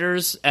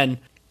evaluators and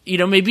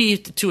maybe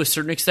to a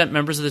certain extent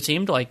members of the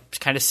team to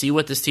kind of see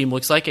what this team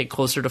looks like, get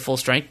closer to full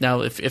strength now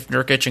if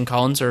Nurkic and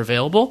Collins are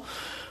available.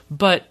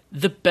 But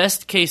the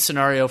best case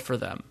scenario for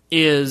them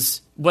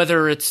is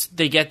whether it's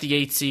they get the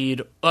 8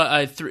 seed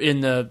in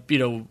the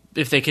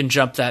if they can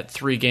jump that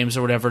 3 games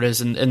or whatever it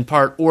is in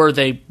part, or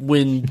they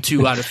win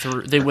 2 out of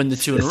 3. They win the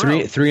 2 in a row.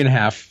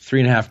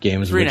 3.5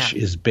 games, which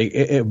is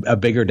a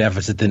bigger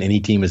deficit than any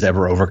team has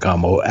ever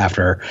overcome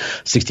after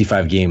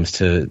 65 games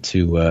to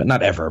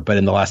not ever, but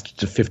in the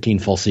last 15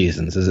 full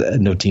seasons,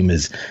 no team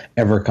has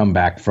ever come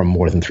back from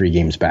more than 3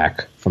 games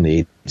back from the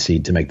 8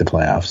 seed to make the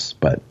playoffs.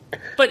 But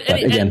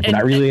again, we're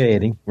not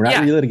relitigating.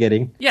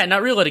 Yeah,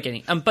 not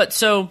relitigating. But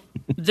so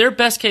their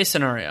best case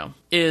scenario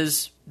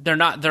is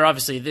they're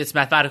obviously, it's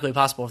mathematically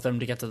possible for them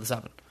to get to the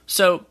 7.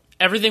 So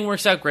everything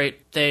works out great.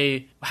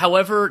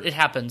 However it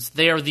happens,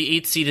 they are the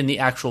 8th seed in the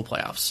actual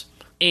playoffs.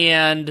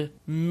 And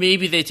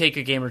maybe they take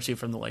a game or 2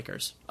 from the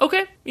Lakers.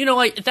 Okay.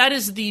 That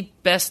is the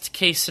best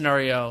case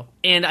scenario.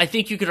 And I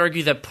think you could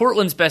argue that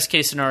Portland's best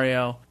case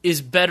scenario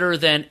is better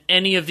than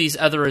any of these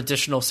other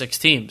additional 6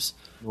 teams.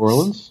 New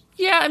Orleans?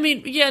 Yeah,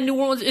 New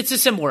Orleans, it's a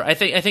similar. I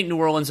think New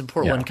Orleans and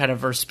Portland kind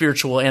of are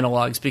spiritual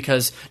analogs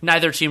because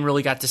neither team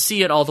really got to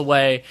see it all the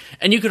way.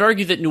 And you could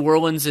argue that New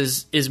Orleans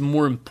is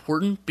more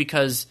important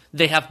because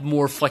they have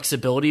more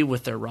flexibility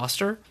with their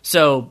roster.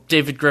 So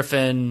David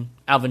Griffin,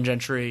 Alvin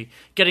Gentry,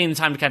 getting the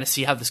time to kind of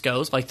see how this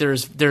goes.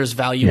 There's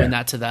value in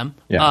that to them.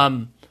 Yeah.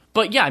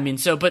 But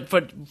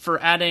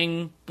for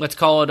adding, let's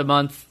call it a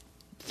month,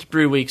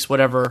 3 weeks,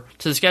 whatever,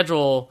 to the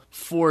schedule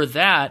for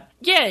that.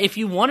 Yeah, if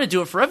you want to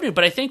do it for revenue.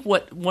 But I think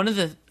one of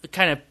the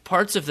kind of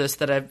parts of this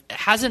that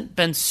hasn't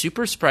been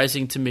super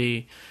surprising to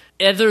me,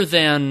 other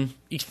than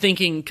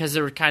thinking, because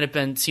there kind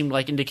of seemed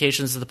like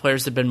indications that the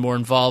players had been more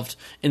involved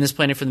in this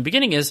planning from the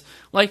beginning, is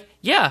like,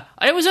 yeah,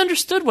 I always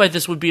understood why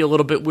this would be a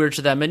little bit weird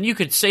to them, and you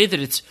could say that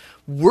it's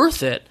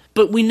worth it,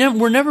 but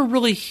we're never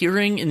really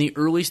hearing in the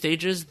early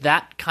stages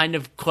that kind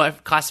of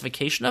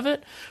classification of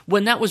it,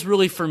 when that was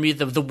really, for me,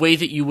 the way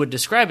that you would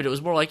describe it. It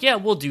was more like, yeah,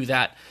 we'll do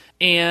that.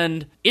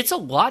 And it's a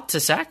lot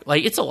to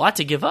it's a lot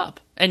to give up.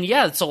 And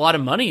yeah, it's a lot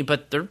of money,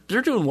 but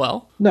they're doing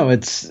well. No,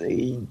 it's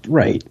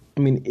right. I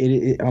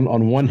mean,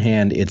 on one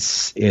hand,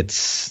 it's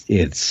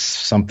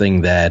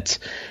something that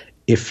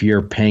if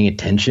you're paying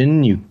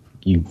attention,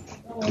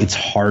 it's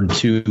hard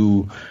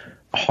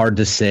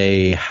to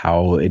say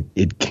how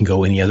it can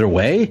go any other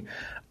way.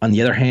 On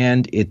the other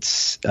hand,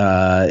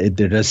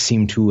 there does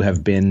seem to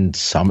have been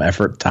some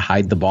effort to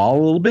hide the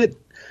ball a little bit,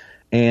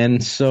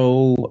 and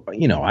so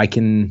I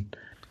can.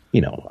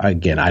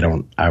 Again,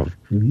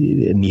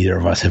 neither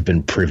of us have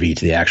been privy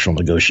to the actual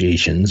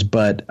negotiations,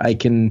 but I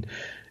can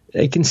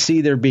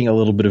see there being a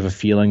little bit of a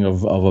feeling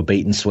of a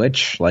bait and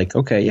switch. Like,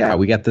 okay, yeah,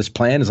 we got this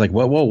plan. It's like,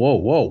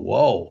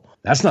 whoa.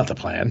 That's not the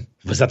plan.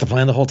 Was that the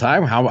plan the whole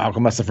time? How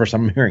come that's the first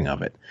time I'm hearing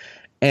of it?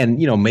 And,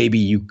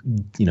 maybe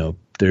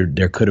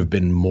there could have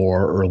been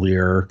more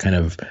earlier kind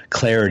of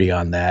clarity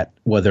on that,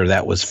 whether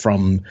that was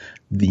from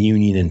the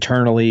union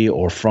internally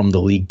or from the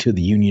league to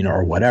the union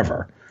or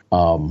whatever.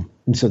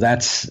 And so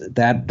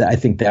I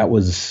think that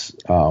was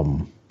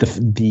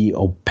the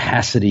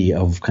opacity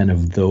of kind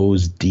of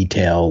those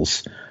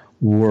details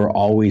were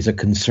always a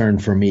concern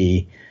for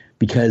me,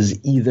 because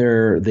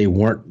either they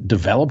weren't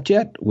developed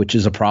yet, which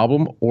is a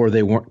problem, or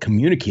they weren't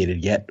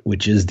communicated yet,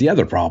 which is the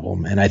other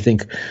problem. And I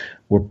think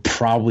we're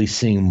probably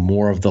seeing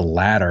more of the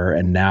latter,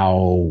 and now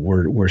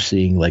we're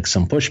seeing like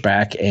some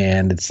pushback,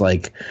 and it's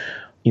like,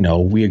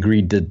 we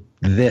agreed to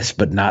this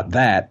but not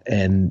that,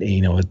 and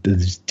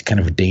there's kind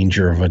of a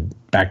danger of a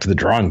back to the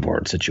drawing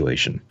board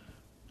situation.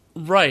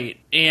 Right.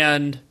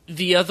 And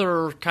the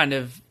other kind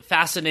of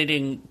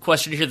fascinating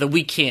question here that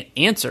we can't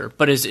answer,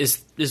 but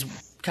is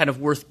kind of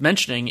worth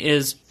mentioning,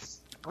 is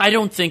I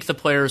don't think the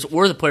players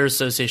or the Players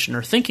Association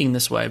are thinking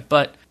this way,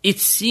 but it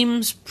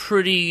seems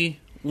pretty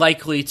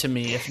likely to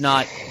me, if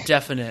not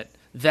definite,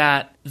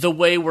 that the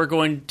way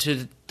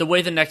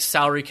the next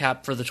salary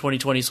cap for the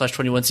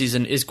 2020/21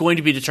 season is going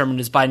to be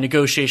determined is by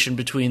negotiation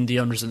between the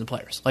owners and the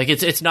players. Like,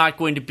 it's not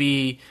going to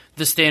be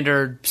the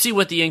standard, see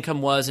what the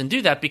income was and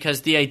do that,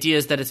 because the idea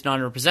is that it's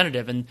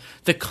non-representative. And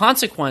the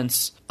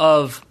consequence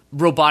of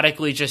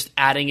robotically just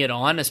adding it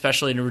on,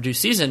 especially in a reduced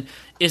season,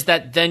 is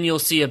that then you'll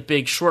see a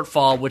big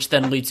shortfall, which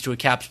then leads to a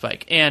cap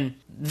spike. And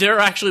there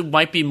actually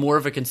might be more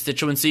of a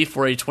constituency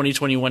for a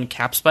 2021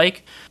 cap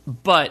spike,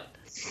 but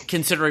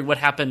considering what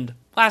happened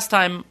last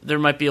time, there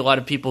might be a lot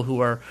of people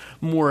who are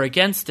more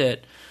against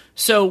it.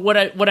 So what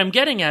I'm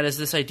getting at is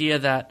this idea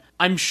that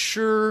I'm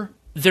sure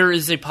there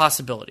is a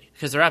possibility,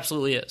 because there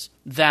absolutely is,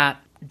 that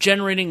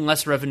generating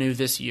less revenue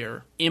this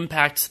year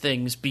impacts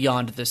things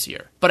beyond this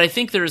year. But I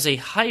think there is a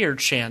higher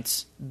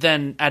chance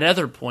than at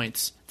other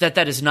points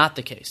that is not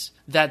the case,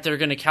 that they're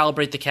going to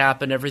calibrate the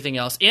cap and everything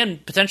else,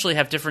 and potentially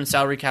have different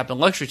salary cap and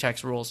luxury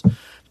tax rules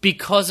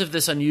because of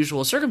this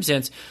unusual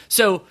circumstance.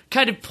 So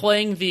kind of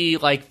playing the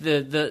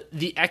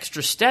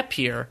extra step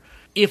here,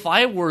 if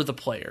I were the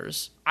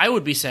players, I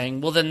would be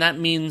saying, well, then that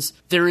means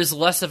there is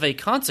less of a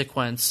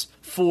consequence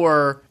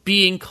for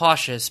being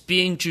cautious,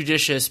 being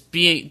judicious,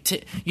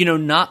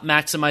 not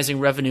maximizing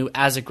revenue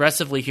as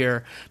aggressively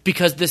here,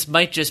 because this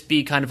might just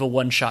be kind of a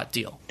one-shot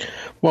deal.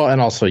 Well, and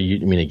also,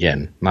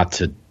 again, not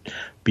to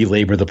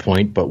belabor the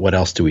point, but what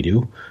else do we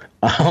do?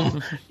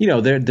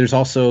 There's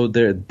also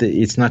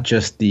it's not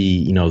just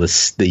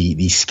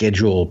the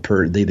schedule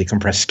the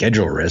compressed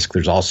schedule risk.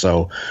 There's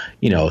also,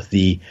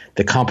 the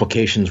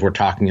complications we're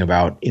talking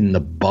about in the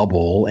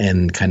bubble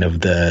and kind of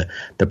the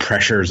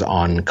pressures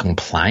on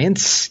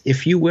compliance,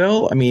 if you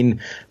will. I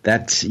mean,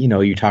 that's,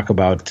 you talk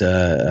about,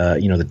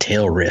 the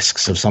tail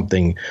risks of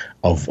something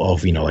of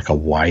like a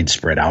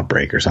widespread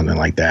outbreak or something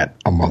like that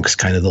amongst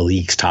kind of the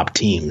league's top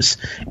teams,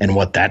 and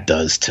what that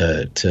does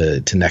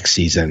to next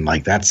season.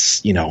 Like,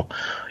 that's,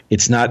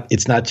 it's not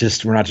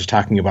just, we're not just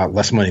talking about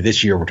less money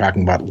this year. We're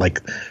talking about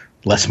like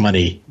less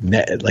money,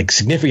 like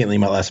significantly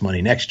less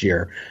money next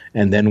year.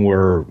 And then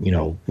we're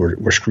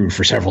screwed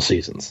for several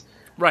seasons.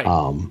 Right.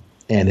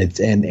 And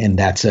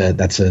that's I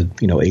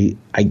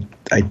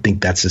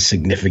think that's a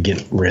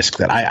significant risk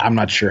that I'm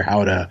not sure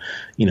how to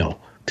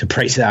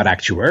price it out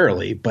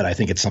actuarially, but I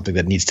think it's something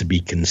that needs to be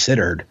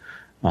considered,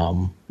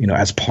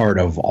 as part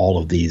of all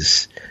of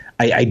these.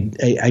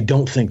 I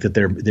don't think that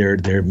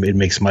it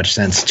makes much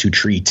sense to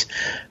treat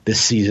this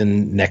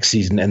season, next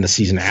season, and the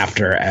season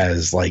after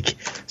as like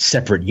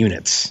separate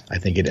units. I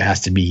think it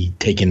has to be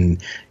taken.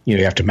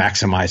 You have to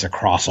maximize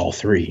across all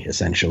three,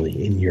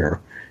 essentially, in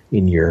your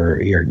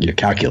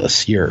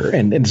calculus here,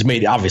 and it's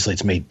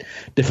made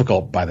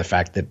difficult by the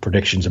fact that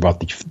predictions about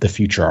the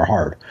future are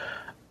hard.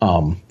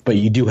 But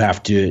you do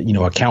have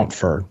to, account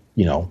for,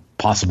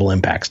 possible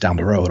impacts down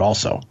the road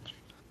also.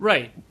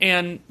 Right.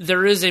 And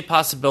there is a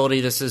possibility,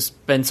 this has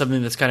been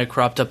something that's kind of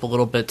cropped up a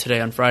little bit today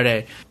on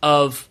Friday,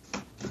 of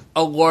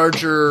a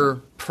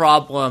larger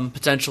problem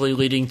potentially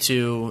leading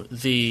to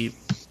basically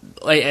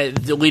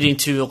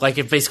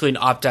an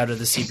opt-out of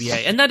the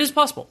CBA. And that is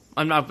possible.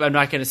 I'm not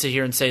going to sit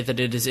here and say that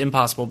it is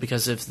impossible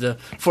because of the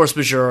force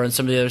majeure and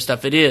some of the other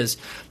stuff it is.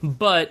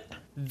 But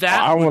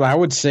that I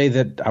would say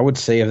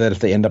that if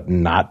they end up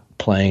not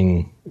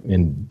playing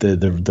in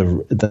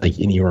the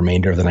any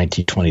remainder of the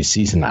 1920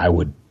 season, I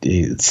would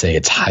say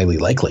it's highly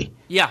likely.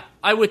 Yeah,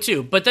 I would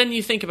too. But then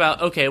you think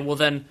about, okay, well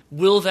then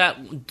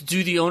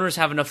do the owners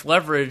have enough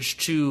leverage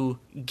to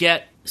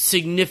get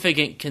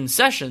significant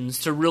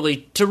concessions to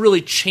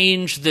really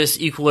change this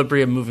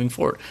equilibrium moving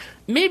forward?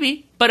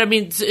 Maybe, but I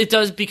mean, it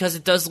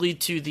does lead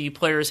to the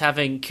players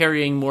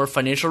carrying more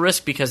financial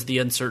risk because of the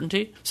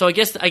uncertainty. So I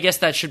guess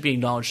that should be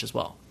acknowledged as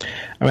well.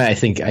 I mean,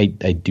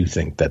 I do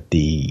think that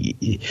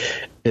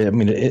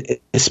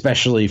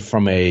especially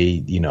from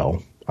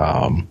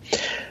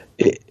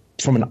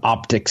from an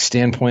optics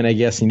standpoint, I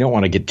guess you don't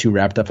want to get too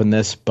wrapped up in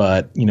this,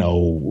 but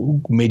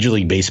Major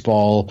League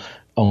Baseball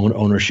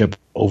ownership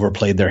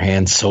overplayed their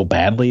hands so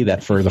badly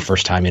that for the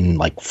first time in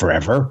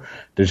forever,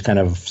 there's kind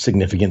of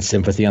significant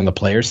sympathy on the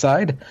player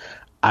side.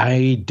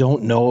 I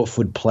don't know if it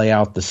would play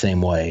out the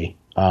same way.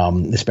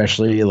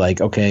 Especially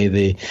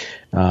the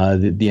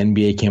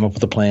NBA came up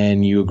with a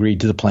plan. You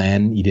agreed to the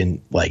plan. You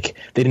didn't they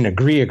didn't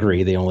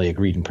agree. They only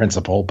agreed in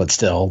principle, but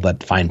still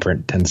that fine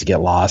print tends to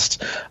get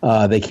lost.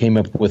 They came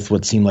up with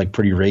what seemed like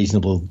pretty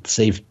reasonable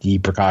safety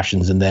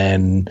precautions. And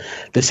then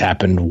this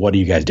happened. What are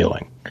you guys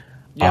doing?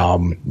 Yeah.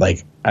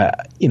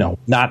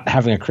 Not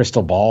having a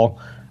crystal ball,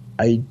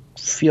 I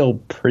feel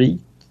pretty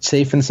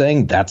safe in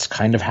saying that's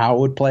kind of how it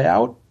would play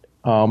out.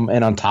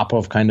 And on top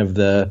of kind of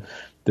the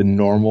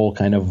normal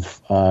kind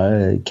of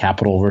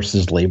capital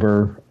versus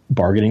labor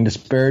bargaining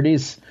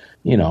disparities,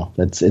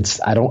 that is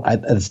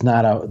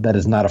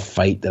not a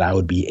fight that I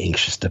would be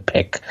anxious to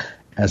pick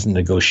as a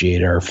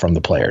negotiator from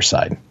the player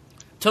side.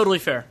 Totally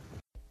fair.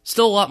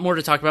 Still a lot more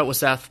to talk about with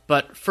Seth,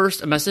 but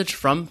first a message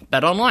from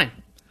BetOnline.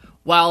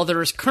 While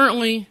there is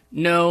currently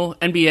no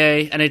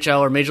NBA,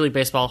 NHL, or Major League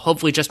Baseball,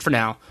 hopefully just for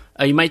now,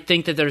 you might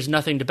think that there's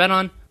nothing to bet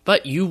on,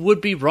 but you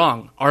would be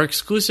wrong. Our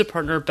exclusive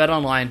partner,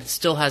 BetOnline,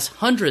 still has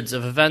hundreds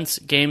of events,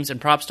 games,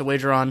 and props to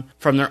wager on,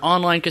 from their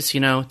online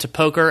casino to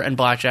poker and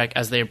blackjack,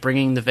 as they are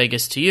bringing the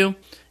Vegas to you.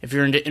 If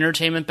you're into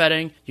entertainment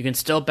betting, you can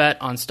still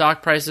bet on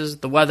stock prices,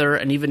 the weather,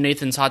 and even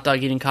Nathan's hot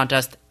dog eating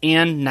contest,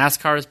 and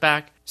NASCAR is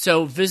back.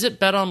 So visit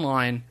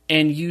BetOnline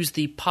and use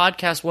the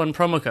Podcast1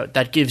 promo code.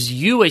 That gives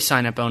you a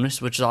sign-up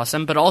bonus, which is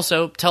awesome, but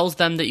also tells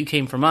them that you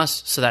came from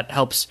us, so that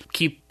helps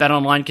keep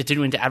BetOnline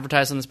continuing to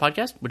advertise on this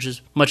podcast, which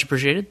is much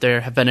appreciated. They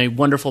have been a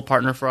wonderful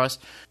partner for us.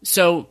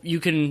 So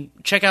you can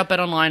check out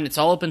BetOnline. It's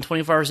all open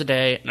 24 hours a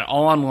day and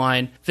all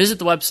online. Visit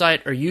the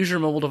website or use your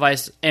mobile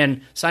device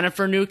and sign up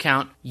for a new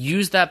account.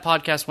 Use that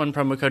Podcast1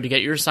 promo code to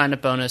get your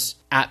sign-up bonus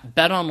at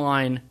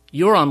BetOnline,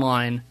 your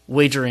online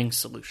wagering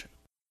solution.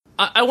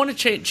 I want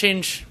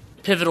to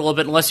pivot a little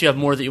bit, unless you have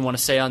more that you want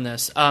to say on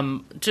this.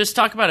 Just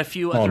talk about a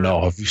few other... Oh,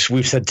 no.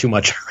 We've said too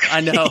much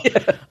already. I know.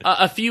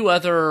 A few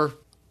other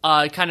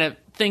kind of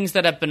things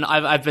that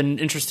I've been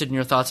interested in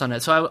your thoughts on it.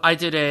 So I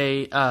did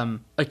a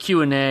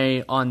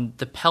Q&A on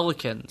the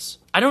Pelicans.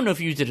 I don't know if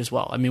you did as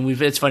well. I mean,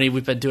 it's funny,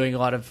 we've been doing a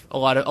lot of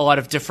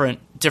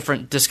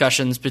different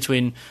discussions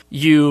between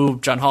you,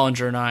 John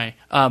Hollinger, and I,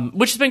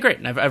 which has been great,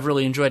 and I've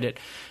really enjoyed it.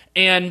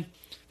 And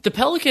the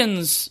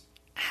Pelicans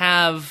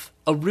have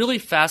a really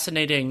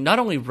fascinating, not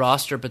only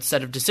roster, but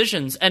set of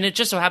decisions. And it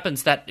just so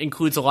happens that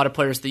includes a lot of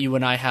players that you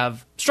and I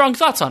have strong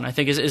thoughts on, I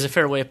think is a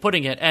fair way of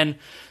putting it. And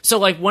so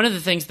one of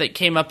the things that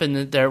came up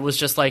in there was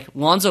just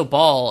Lonzo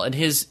Ball and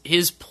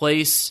his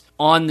place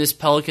on this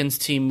Pelicans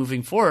team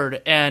moving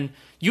forward. And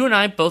you and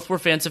I both were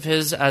fans of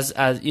his as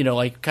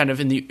kind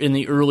of in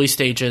the early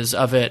stages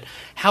of it.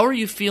 How are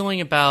you feeling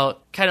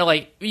about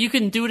you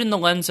can do it in the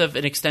lens of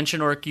an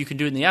extension, or you can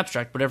do it in the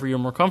abstract, whatever you're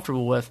more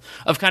comfortable with,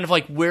 of kind of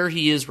where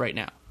he is right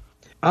now?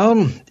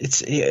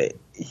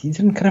 He's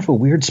in kind of a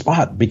weird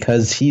spot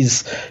because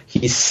he's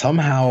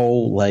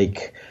somehow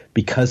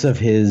because of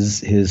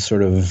his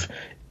sort of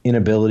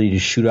inability to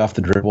shoot off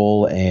the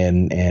dribble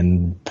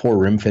and poor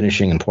rim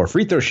finishing and poor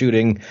free throw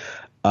shooting,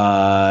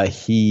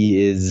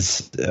 he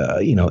is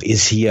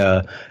is he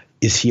a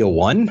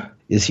 1?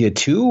 Is he a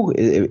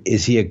 2?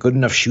 Is he a good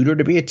enough shooter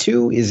to be a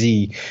 2? Is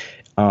he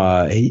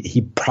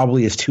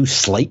probably is too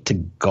slight to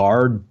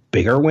guard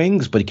bigger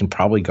wings, but he can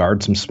probably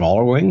guard some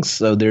smaller wings.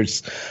 So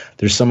there's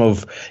some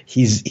of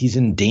he's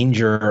in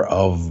danger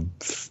of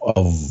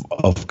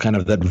kind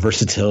of that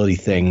versatility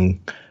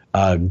thing,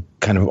 kind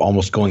of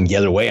almost going the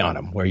other way on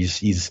him, where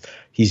he's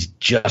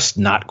just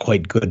not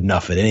quite good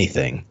enough at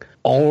anything,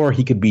 or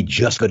he could be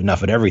just good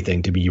enough at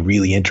everything to be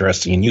really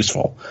interesting and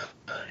useful.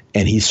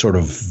 And he's sort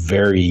of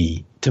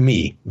very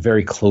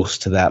close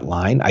to that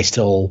line. I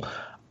still,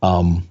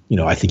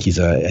 I think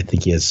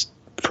he has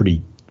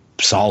pretty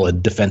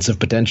solid defensive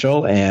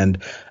potential,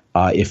 and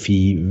If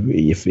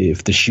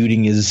the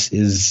shooting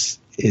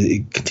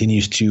it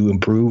continues to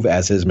improve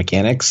as his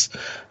mechanics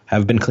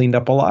have been cleaned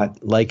up a lot,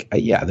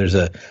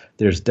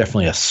 there's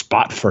definitely a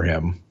spot for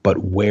him, but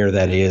where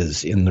that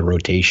is in the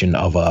rotation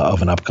of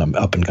an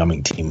up and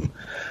coming team,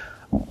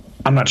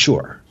 I'm not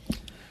sure.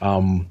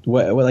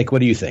 What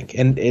do you think?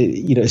 And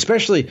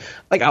especially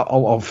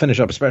I'll finish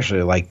up. Especially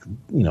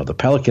the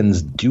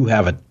Pelicans do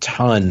have a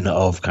ton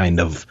of kind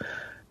of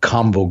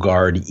combo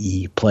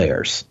guard-y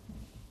players.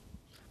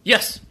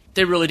 Yes,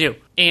 they really do.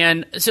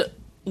 And so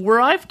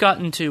where I've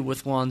gotten to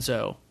with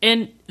Lonzo,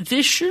 and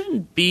this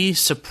shouldn't be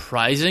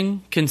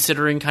surprising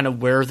considering kind of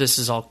where this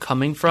is all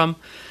coming from,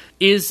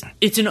 is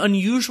it's an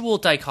unusual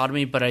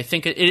dichotomy, but I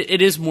think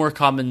it is more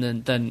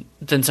common than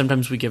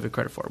sometimes we give it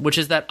credit for, which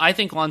is that I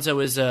think Lonzo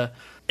is an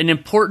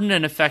important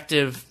and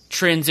effective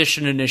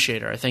transition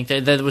initiator. I think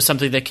that was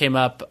something that came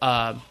up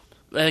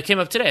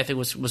today. I think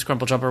was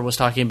Crumple Jumper was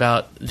talking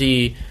about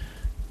the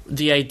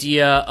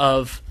idea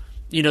of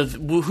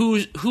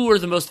who are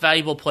the most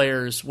valuable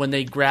players when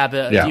they grab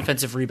a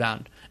defensive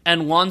rebound.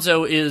 And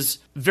Lonzo is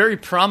very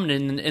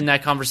prominent in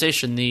that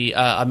conversation.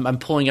 I'm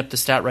pulling up the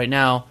stat right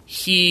now.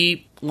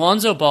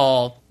 Lonzo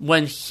Ball,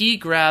 when he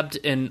grabbed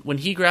an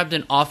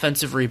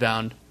offensive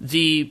rebound,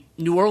 the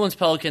New Orleans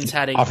Pelicans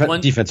had a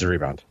defensive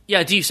rebound.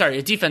 Yeah,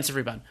 a defensive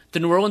rebound. The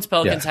New Orleans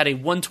Pelicans had a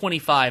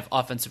 125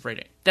 offensive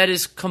rating. That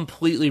is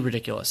completely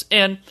ridiculous.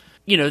 And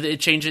it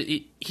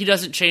changes. He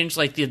doesn't change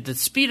the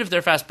speed of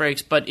their fast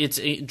breaks, but it's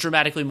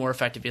dramatically more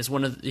effective. He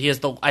has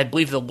I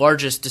believe the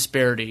largest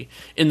disparity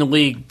in the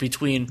league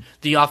between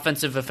the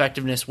offensive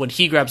effectiveness when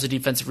he grabs a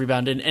defensive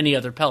rebound and any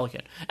other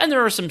Pelican. And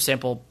there are some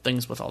sample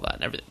things with all that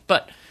and everything,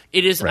 but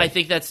it is. Right. I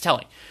think that's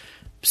telling.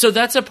 So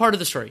that's a part of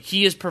the story.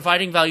 He is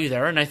providing value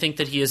there, and I think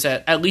that he is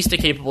at least a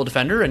capable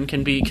defender and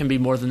can be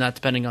more than that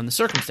depending on the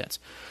circumstance.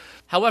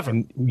 However,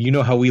 and you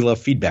know how we love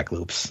feedback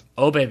loops.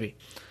 Oh baby.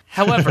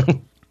 However,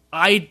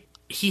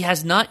 he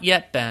has not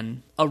yet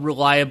been a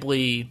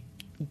reliably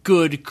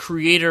good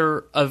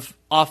creator of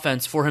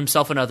offense for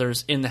himself and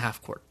others in the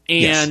half court.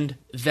 And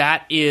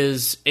that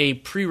is a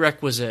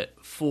prerequisite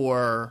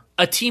for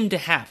a team to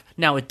have.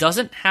 Now, it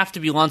doesn't have to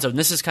be Lonzo, and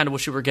this is kind of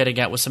what you were getting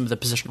at with some of the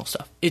positional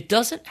stuff. It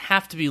doesn't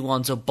have to be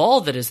Lonzo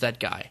Ball that is that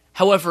guy.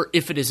 However,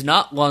 if it is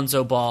not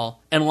Lonzo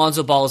Ball and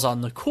Lonzo Ball is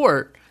on the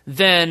court,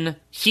 then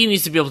he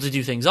needs to be able to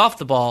do things off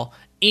the ball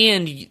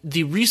and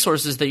the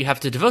resources that you have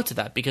to devote to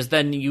that, because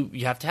then you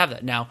have to have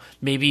that. Now,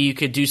 maybe you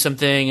could do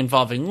something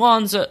involving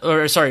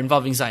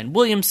Zion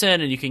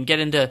Williamson, and you can get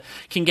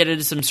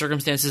into some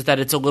circumstances that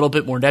it's a little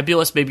bit more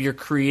nebulous. Maybe you're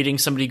creating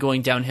somebody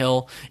going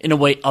downhill in a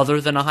way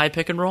other than a high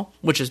pick and roll,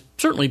 which is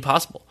certainly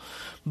possible.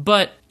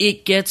 But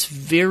it gets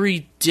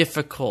very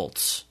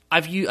difficult. I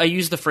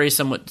use the phrase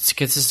somewhat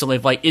consistently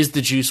of is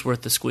the juice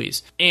worth the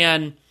squeeze?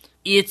 And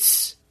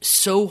it's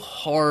so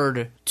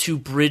hard to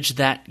bridge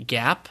that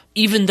gap,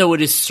 even though it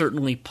is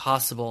certainly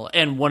possible.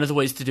 And one of the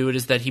ways to do it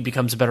is that he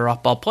becomes a better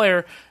off-ball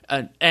player.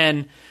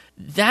 And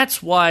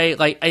that's why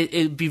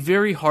it'd be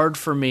very hard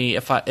for me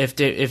if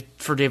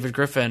for David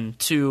Griffin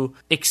to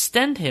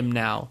extend him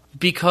now,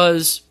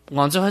 because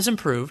Lonzo has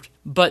improved,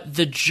 but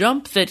the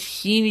jump that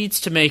he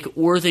needs to make,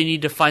 or they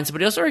need to find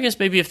somebody else, or I guess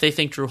maybe if they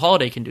think Drew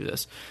Holiday can do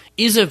this,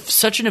 is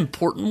such an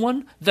important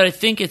one that I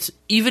think it's,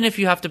 even if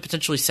you have to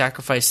potentially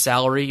sacrifice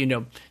salary,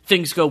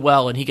 things go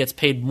well and he gets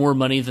paid more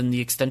money than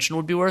the extension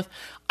would be worth,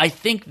 I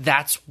think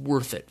that's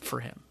worth it for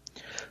him.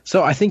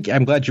 So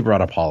I'm glad you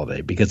brought up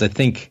Holiday, because I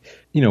think,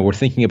 we're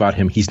thinking about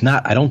him.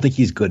 I don't think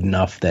he's good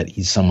enough that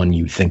he's someone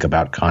you think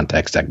about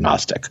context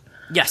agnostic.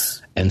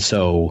 Yes. And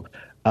so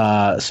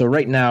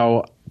right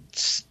now,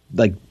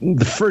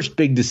 the first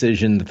big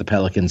decision that the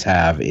Pelicans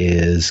have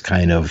is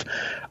kind of,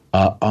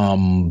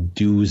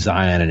 do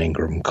Zion and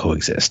Ingram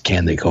coexist?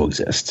 Can they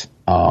coexist?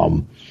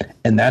 And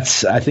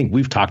that's, I think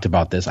we've talked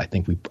about this. I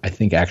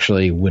think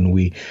actually when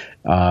we,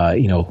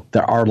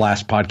 our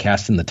last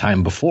podcast and the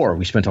time before,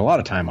 we spent a lot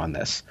of time on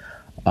this.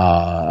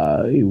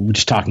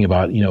 Just talking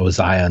about,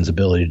 Zion's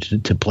ability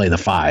to play the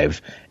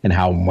five and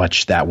how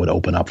much that would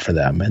open up for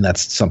them. And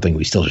that's something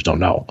we still just don't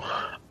know,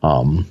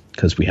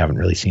 because we haven't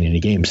really seen any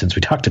games since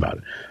we talked about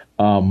it.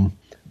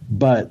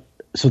 But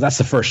so that's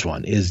the first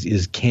one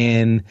is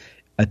can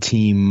a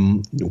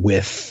team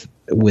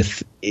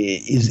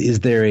is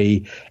there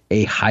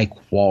a high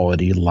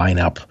quality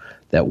lineup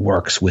that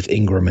works with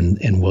Ingram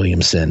and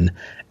Williamson?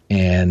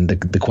 And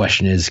the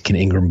question is, can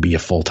Ingram be a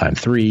full-time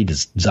 3?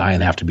 Does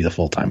Zion have to be the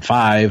full-time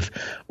 5,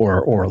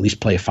 or at least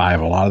play 5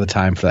 a lot of the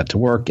time for that to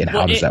work? And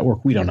how does that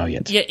work? We don't know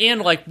yet. Yeah,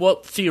 and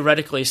what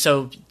theoretically,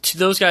 so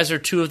those guys are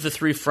 2 of the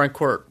 3 front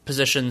court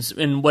positions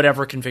in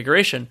whatever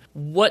configuration.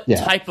 What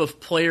type of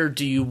player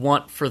do you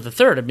want for the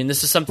third? I mean,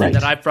 this is something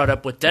that I've brought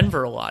up with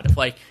Denver a lot. Of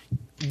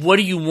what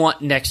do you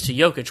want next to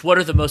Jokic? What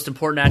are the most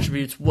important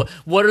attributes? What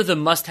are the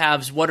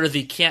must-haves? What are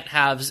the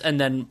can't-haves? And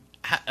then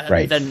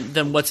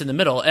than what's in the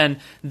middle, and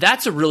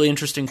that's a really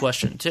interesting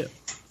question too.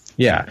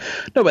 Yeah,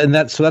 no, but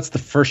that's the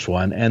first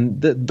one,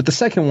 but the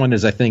second one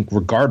is, I think,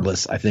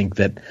 regardless, I think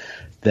that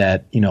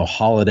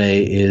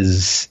Holiday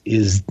is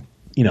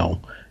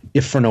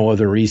if for no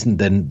other reason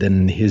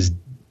than his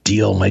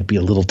deal might be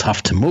a little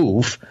tough to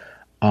move.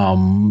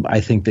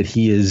 I think that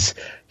he's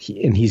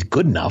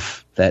good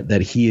enough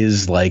that he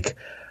is like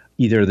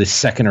either the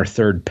second or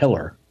third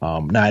pillar.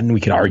 And we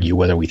could argue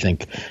whether we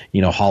think,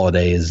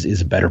 Holiday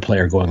is a better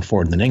player going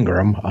forward than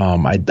Ingram.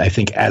 I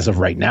think as of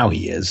right now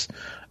he is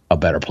a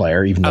better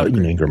player, even though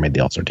Ingram made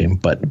the All-Star team.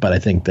 But I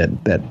think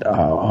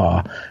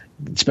that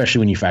especially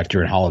when you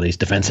factor in Holiday's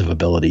defensive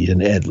ability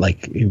and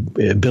like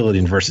ability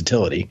and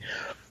versatility,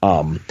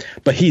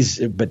 but he's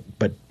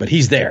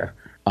there.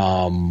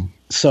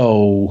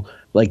 So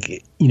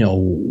like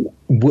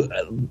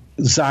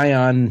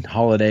Zion,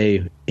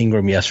 Holiday,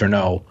 Ingram, yes or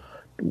no?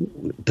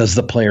 Does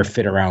the player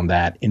fit around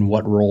that? In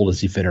what role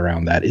does he fit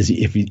around that? Is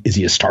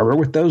he a starter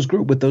with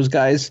those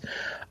guys?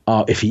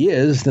 If he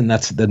is, then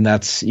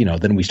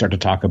then we start to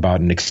talk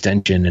about an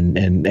extension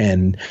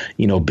and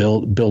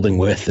building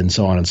with and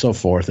so on and so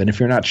forth. And if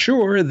you're not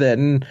sure,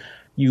 then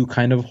you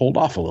kind of hold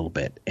off a little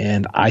bit.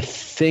 And I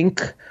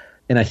think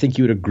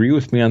you would agree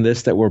with me on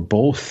this, that we're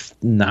both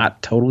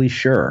not totally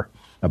sure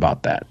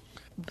about that.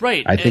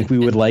 Right. I think we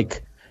would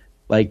like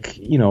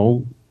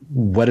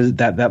what is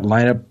that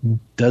lineup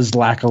does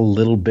lack a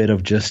little bit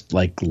of just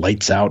like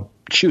lights out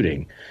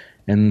shooting.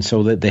 And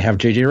so that they have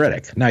JJ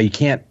Redick. Now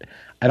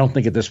I don't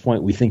think at this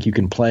point we think you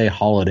can play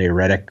Holiday,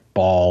 Redick,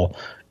 Ball,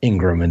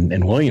 Ingram,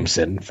 and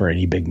Williamson for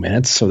any big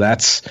minutes. So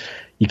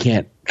you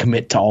can't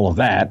commit to all of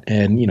that.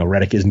 And,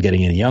 Redick isn't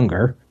getting any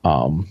younger.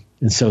 And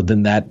so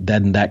then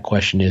that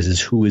question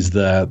is who is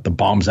the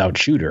bombs out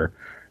shooter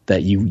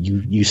that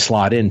you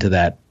slot into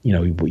that,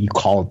 you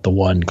call it the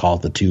one, call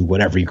it the two,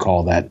 whatever you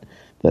call that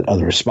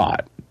other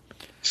spot.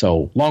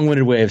 So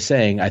long-winded way of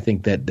saying, I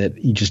think that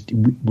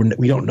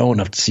we don't know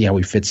enough to see how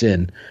he fits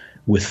in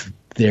with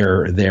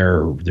their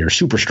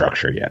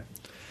superstructure yet.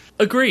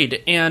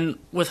 Agreed. And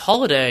with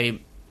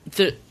Holiday,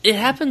 it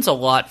happens a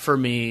lot for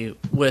me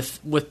with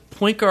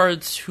point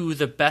guards who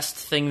the best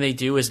thing they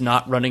do is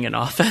not running an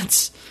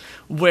offense,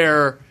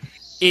 where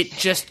it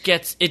just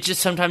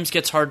sometimes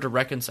gets hard to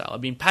reconcile. I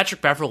mean, Patrick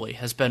Beverley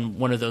has been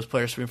one of those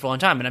players for me for a long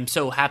time, and I'm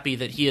so happy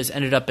that he has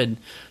ended up in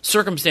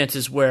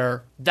circumstances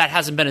where that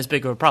hasn't been as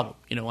big of a problem.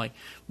 Like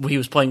when he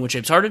was playing with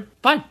James Harden,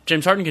 fine,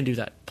 James Harden can do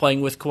that.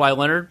 Playing with Kawhi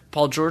Leonard,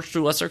 Paul George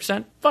to a lesser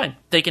extent, fine,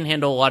 they can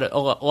handle a lot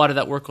of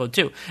that workload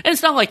too. And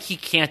it's not like he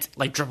can't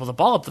like dribble the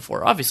ball up the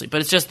floor, obviously, but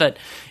it's just that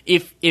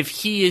if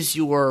he is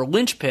your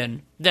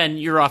linchpin, then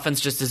your offense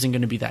just isn't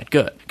going to be that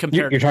good.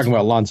 You're talking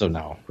about Lonzo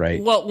now,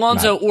 right? Well,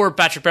 Lonzo or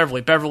Patrick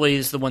Beverley. Beverley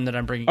is the one that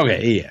I'm bringing.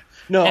 Okay, yeah.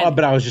 No,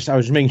 but I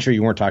was making sure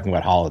you weren't talking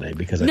about Holiday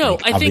because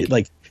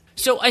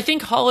I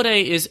think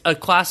Holiday is a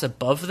class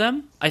above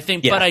them. I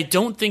think, yeah. But I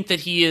don't think that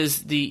he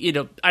is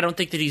I don't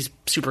think that he's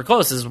super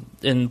close as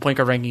in point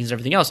guard rankings and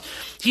everything else.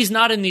 He's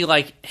not in the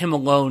like him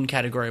alone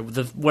category.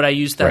 What I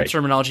use that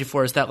terminology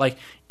for is that like,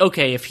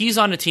 okay, if he's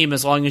on a team,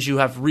 as long as you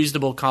have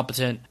reasonable,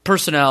 competent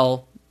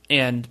personnel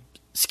and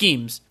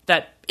schemes,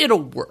 that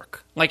it'll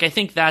work. Like I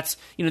think that's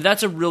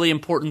a really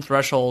important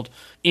threshold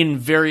in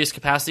various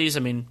capacities. I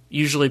mean,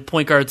 usually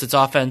point guards it's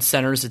offense,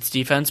 centers it's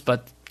defense,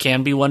 but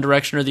can be one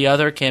direction or the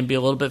other, can be a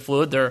little bit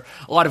fluid. There are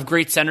a lot of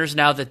great centers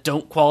now that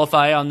don't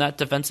qualify on that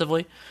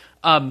defensively.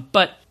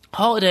 But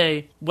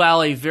Holiday,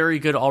 while a very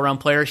good all-around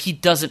player, he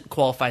doesn't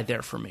qualify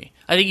there for me.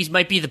 I think he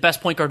might be the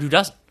best point guard who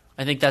doesn't.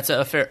 I think that's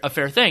a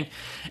fair thing.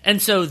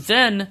 And so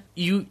then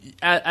you,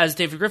 as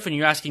David Griffin,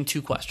 you're asking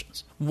two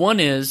questions. One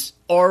is,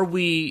 can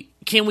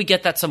we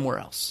get that somewhere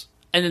else?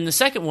 And then the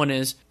second one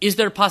is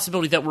there a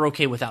possibility that we're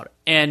okay without it?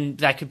 And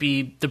that could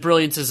be the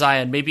brilliance of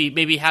Zion.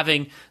 Maybe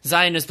having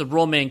Zion as the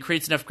role man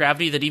creates enough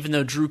gravity that even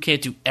though Drew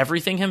can't do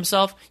everything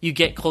himself, you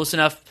get close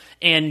enough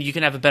and you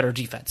can have a better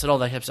defense and all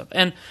that type of stuff.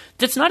 And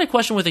that's not a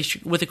question with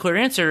a clear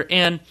answer.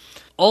 And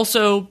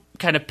also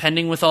kind of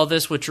pending with all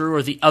this with Drew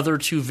are the other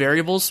two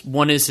variables.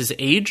 One is his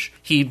age.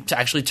 He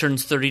actually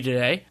turns 30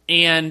 today.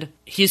 And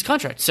his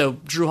contract. So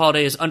Drew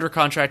Holiday is under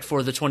contract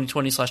for the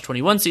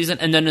 2020/21 season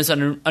and then is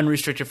an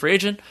unrestricted free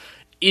agent.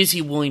 Is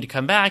he willing to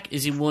come back?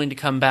 Is he willing to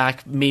come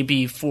back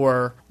maybe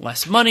for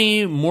less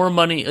money, more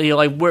money?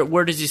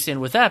 Where does he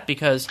stand with that?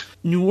 Because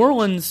New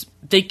Orleans,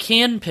 they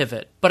can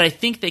pivot, but I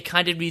think they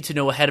kind of need to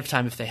know ahead of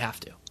time if they have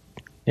to.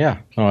 Yeah,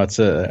 that's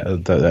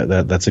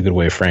a good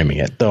way of framing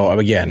it. Though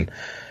again,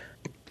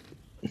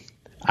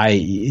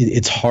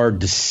 it's hard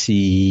to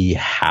see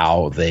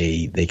how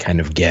they kind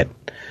of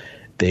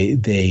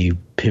they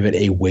pivot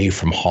away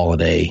from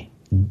Holiday,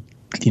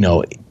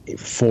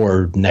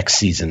 for next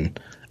season.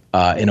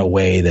 In a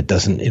way that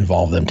doesn't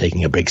involve them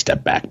taking a big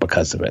step back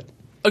because of it.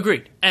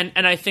 Agreed. And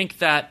I think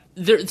that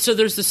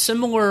there's a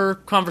similar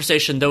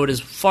conversation, though it is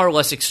far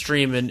less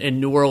extreme in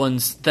New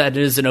Orleans than it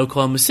is in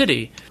Oklahoma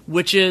City,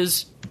 which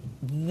is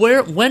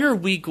when are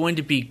we going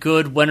to be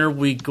good? When are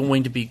we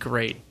going to be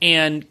great?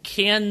 And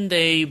can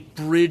they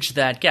bridge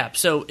that gap?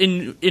 So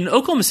in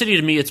Oklahoma City,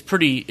 to me, it's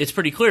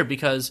pretty clear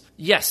because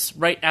yes,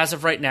 as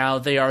of right now,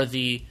 they are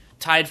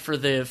tied for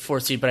the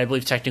 4th seed, but I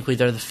believe technically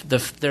they're the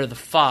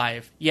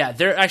 5. Yeah,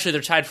 they're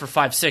tied for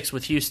 5-6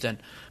 with Houston.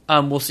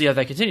 We'll see how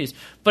that continues.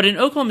 But in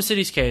Oklahoma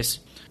City's case,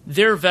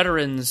 their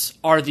veterans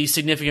are the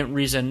significant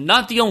reason,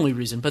 not the only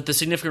reason, but the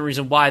significant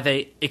reason why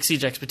they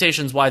exceeded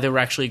expectations, why they were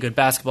actually a good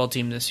basketball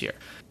team this year.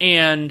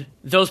 And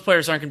those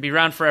players aren't going to be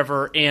around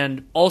forever,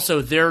 and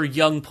also their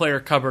young player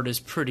cupboard is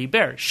pretty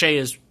bare. Shea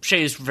is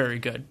very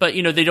good, but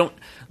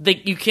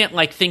you can't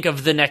like think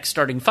of the next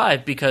starting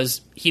five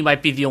because he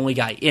might be the only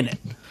guy in it.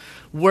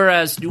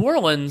 Whereas New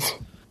Orleans,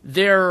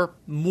 they're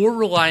more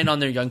reliant on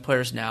their young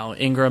players now,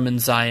 Ingram and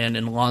Zion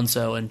and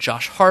Lonzo and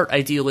Josh Hart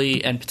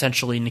ideally, and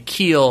potentially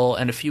Nikhil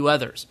and a few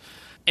others.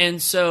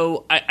 And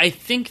so I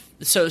think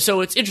so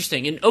it's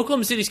interesting. In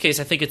Oklahoma City's case,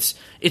 I think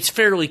it's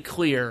fairly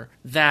clear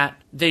that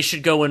they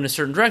should go in a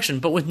certain direction.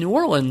 But with New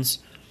Orleans,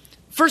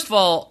 first of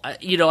all,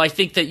 I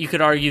think that you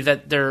could argue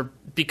that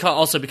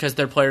because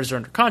their players are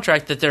under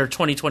contract, that their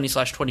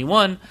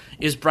 2020/21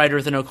 is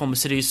brighter than Oklahoma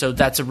City, so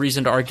that's a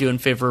reason to argue in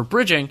favor of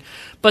bridging.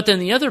 But then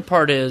the other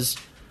part is,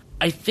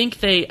 I think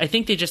they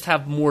just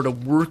have more to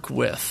work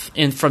with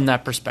from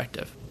that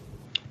perspective.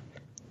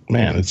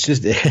 Man,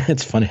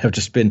 it's funny. I've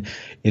just been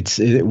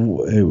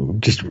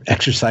just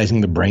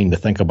exercising the brain to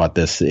think about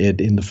this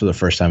for the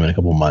first time in a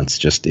couple of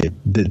months.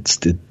 It's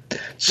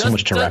so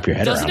much to wrap your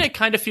head around. Doesn't it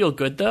kind of feel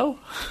good though?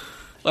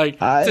 Like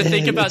to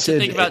think about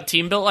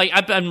team build. Like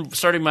I've been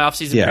starting my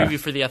offseason preview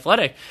for The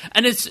Athletic,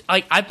 and it's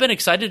like I've been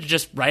excited to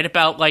just write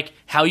about like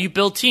how you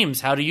build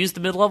teams, how to use the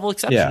mid-level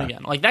exception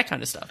again, like that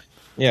kind of stuff.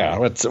 Yeah,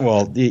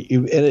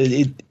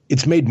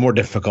 it's made more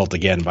difficult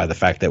again by the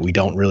fact that we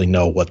don't really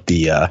know what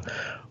the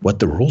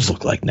rules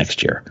look like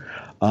next year.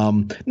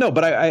 No,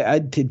 but I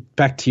did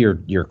back to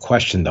your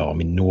question though. I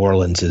mean, New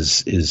Orleans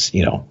is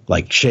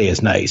like Shea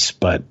is nice,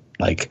 but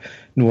like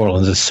New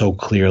Orleans is so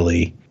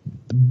clearly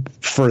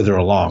further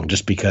along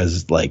just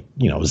because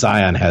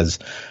Zion has,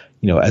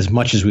 as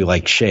much as we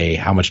like Shea,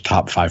 how much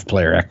top 5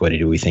 player equity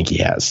do we think he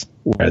has?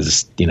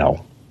 Whereas,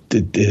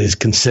 it is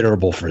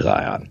considerable for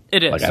Zion.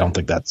 It is. Like, I don't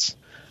think that's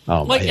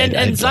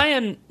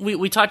Zion,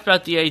 we talked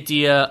about the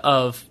idea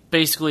of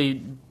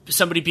basically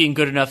somebody being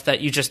good enough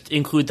that you just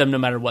include them no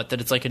matter what,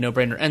 that it's like a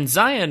no-brainer. And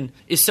Zion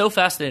is so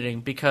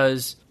fascinating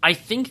because I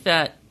think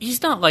that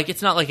he's not like,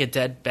 it's not like a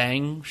dead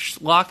bang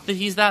lock that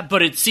he's that,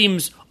 but it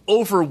seems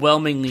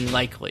overwhelmingly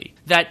likely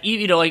that,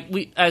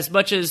 as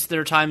much as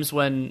there are times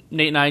when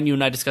Nate and you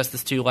and I discussed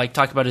this too, like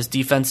talk about his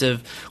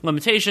defensive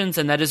limitations,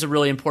 and that is a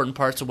really important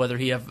part to whether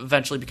he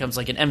eventually becomes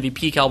like an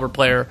MVP caliber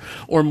player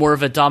or more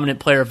of a dominant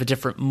player of a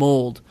different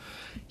mold.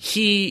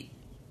 The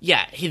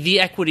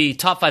equity,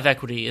 top 5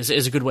 equity is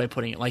a good way of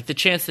putting it. Like the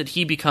chance that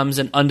he becomes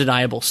an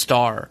undeniable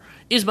star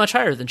is much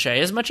higher than Shea,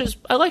 as much as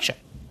I like Shea.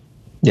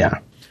 Yeah.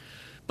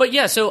 But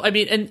yeah, so I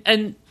mean,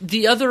 and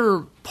the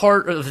other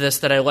part of this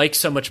that I like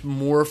so much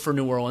more for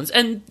New Orleans,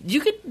 and you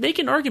could make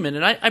an argument,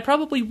 and I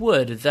probably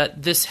would,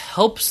 that this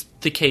helps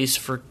the case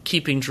for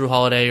keeping Drew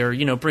Holiday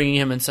or bringing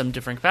him in some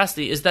different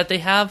capacity, is that they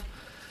have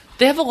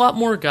a lot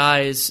more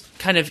guys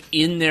kind of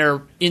in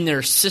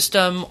their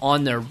system,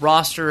 on their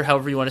roster,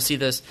 however you want to see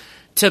this,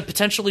 to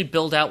potentially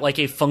build out like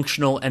a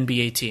functional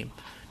NBA team.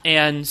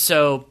 And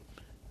so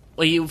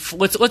I'll use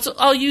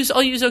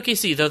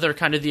OKC, though they're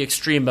kind of the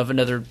extreme of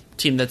another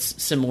team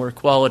that's similar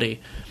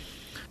quality.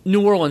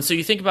 New Orleans, so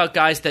you think about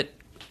guys that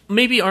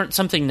maybe aren't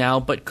something now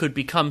but could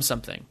become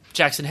something.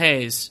 Jackson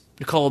Hayes,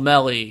 Nicole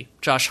Melli,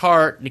 Josh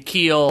Hart,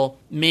 Nikhil,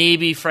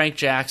 maybe Frank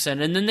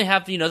Jackson, and then they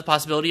have the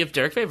possibility of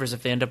Derek Favors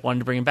if they end up wanting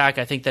to bring him back.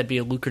 I think that'd be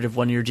a lucrative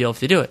one-year deal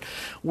if they do it.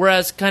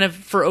 Whereas kind of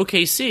for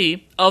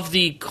OKC, of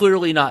the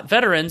clearly not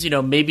veterans,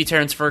 maybe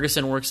Terrence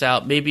Ferguson works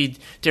out, maybe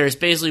Darius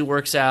Baisley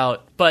works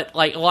out, but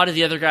like a lot of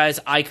the other guys,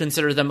 I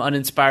consider them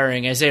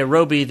uninspiring. Isaiah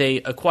Roby, they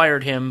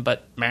acquired him,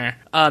 but meh.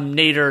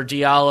 Nader,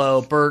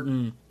 Diallo,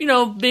 Burton,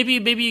 maybe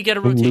you get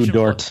a rotation.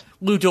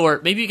 Lou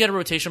Dort, maybe you get a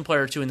rotation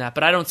player or two in that,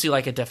 but I don't see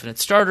like a definite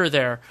starter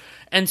there.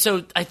 And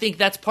so I think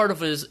that's part of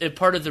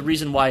the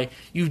reason why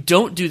you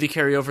don't do the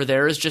carryover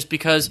there is just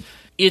because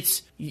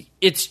it's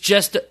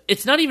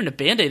not even a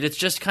Band-Aid. It's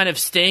just kind of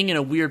staying in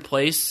a weird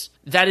place.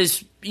 That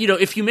is,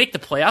 if you make the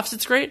playoffs,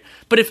 it's great.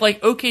 But if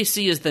like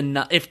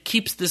OKC if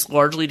keeps this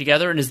largely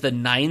together and is the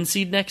 9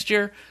 seed next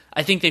year,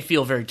 I think they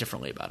feel very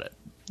differently about it.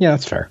 Yeah,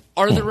 that's fair.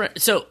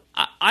 So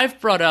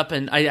I've brought up,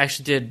 and I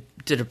actually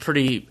did a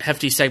pretty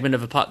hefty segment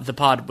of the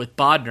pod with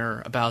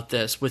Bodner about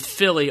this with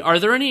Philly. Are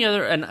there any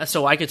other? And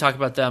so I could talk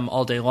about them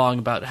all day long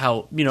about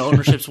how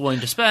ownership's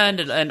willing to spend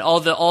and all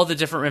the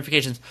different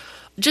ramifications.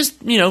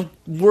 Just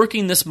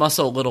working this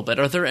muscle a little bit.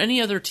 Are there any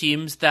other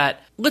teams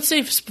that, let's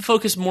say,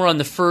 focus more on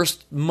the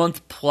first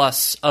month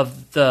plus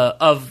of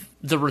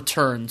the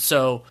return,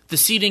 so the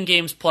seeding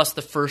games plus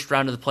the first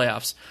round of the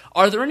playoffs?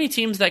 Are there any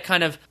teams that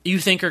kind of you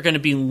think are going to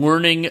be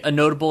learning a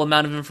notable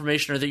amount of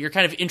information, or that you're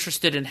kind of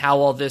interested in how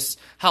all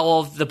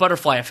the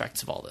butterfly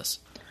effects of all this?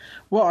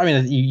 Well, I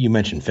mean, you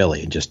mentioned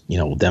Philly, just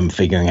them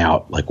figuring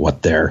out like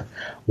what their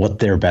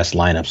best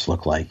lineups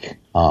look like.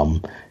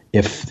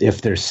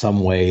 If there's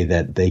some way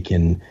that they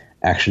can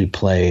actually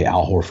play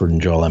Al Horford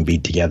and Joel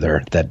Embiid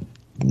together that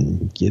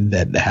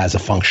has a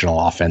functional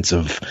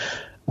offensive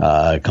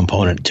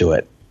component to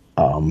it.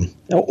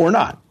 Or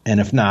not, and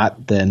if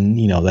not, then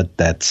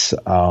that's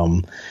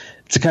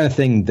it's the kind of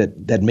thing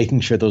that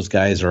making sure those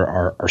guys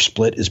are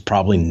split is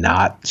probably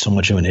not so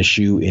much of an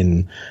issue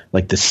in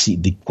like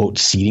the quote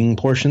seeding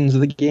portions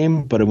of the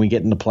game. But when we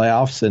get into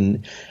playoffs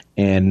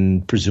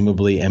and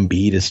presumably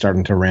Embiid is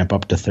starting to ramp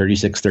up to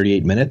 36,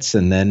 38 minutes,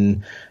 and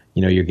then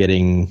you're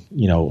getting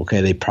okay,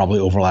 they probably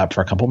overlap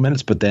for a couple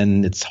minutes, but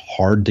then it's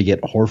hard to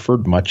get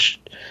Horford much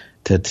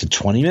to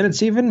 20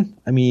 minutes even.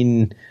 I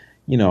mean,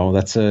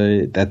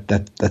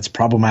 that's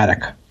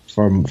problematic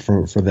for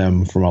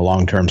them from a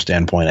long-term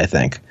standpoint, I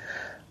think.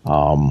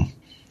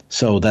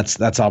 So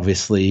that's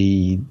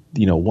obviously,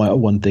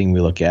 one thing we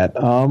look at.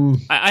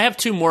 I have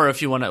two more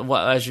if you want to,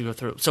 as you go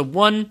through. So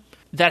one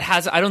that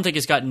I don't think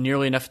has gotten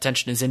nearly enough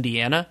attention is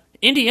Indiana.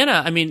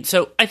 Indiana, I mean,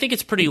 so I think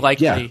it's pretty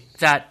likely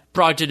that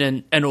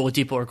Brogdon and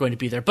Oladipo are going to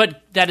be there.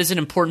 But that is an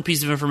important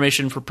piece of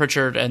information for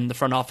Pritchard and the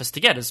front office to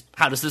get is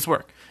how does this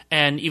work?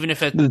 And even if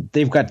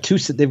they've got two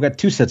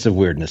sets of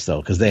weirdness though,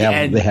 because they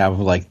have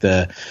like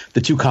the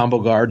two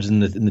combo guards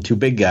and the two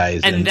big guys,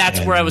 and that's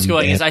where I was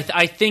going. Is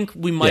I think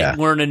we might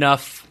learn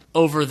enough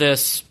over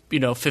this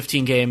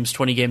 15 games,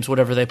 20 games,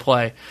 whatever they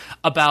play,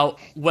 about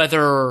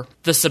whether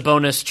the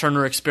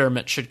Sabonis-Turner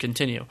experiment should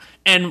continue.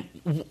 And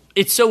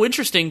it's so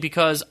interesting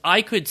because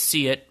I could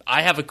see it.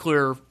 I have a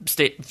clear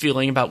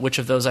feeling about which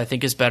of those I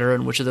think is better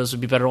and which of those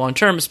would be better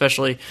long-term,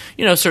 especially,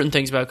 certain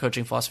things about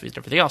coaching philosophies and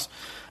everything else.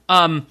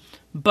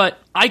 But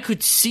I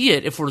could see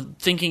it if we're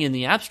thinking in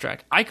the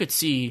abstract. I could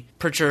see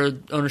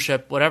Pritchard,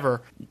 ownership,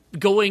 whatever,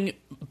 going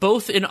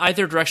both in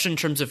either direction in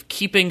terms of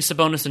keeping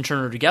Sabonis and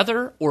Turner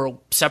together or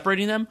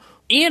separating them.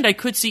 And I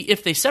could see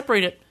if they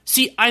separate it,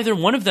 see either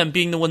one of them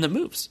being the one that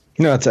moves.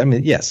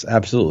 Yes,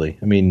 absolutely.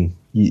 I mean,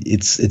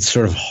 it's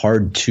sort of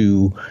hard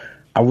to.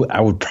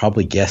 I would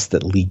probably guess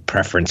that league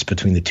preference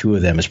between the two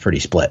of them is pretty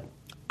split.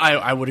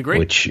 I would agree.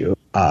 Which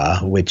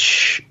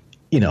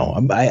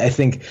I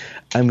think.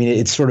 I mean,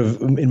 it's sort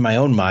of in my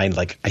own mind.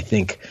 Like I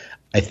think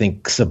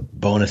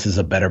Sabonis is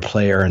a better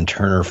player, and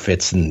Turner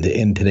fits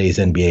in today's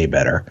NBA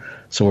better.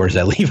 So where does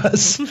that leave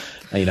us?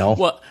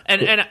 Well,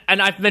 and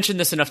I've mentioned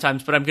this enough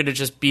times, but I'm going to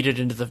just beat it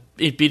into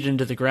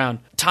the ground.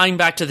 Tying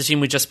back to the team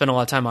we just spent a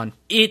lot of time on,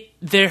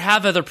 there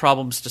have other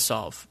problems to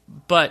solve.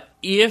 But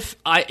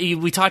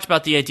we talked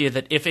about the idea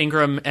that if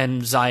Ingram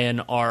and Zion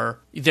are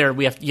there,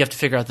 you have to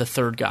figure out the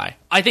third guy.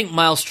 I think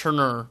Miles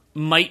Turner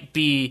might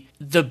be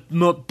the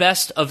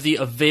best of the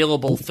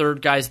available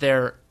third guys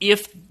there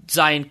if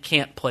Zion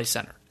can't play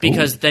center.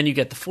 Because then you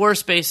get the floor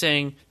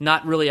spacing,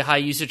 not really a high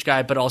usage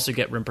guy, but also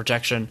get rim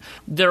protection.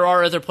 There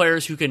are other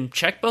players who can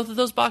check both of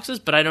those boxes,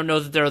 but I don't know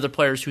that there are other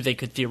players who they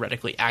could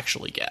theoretically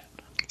actually get.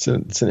 It's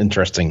an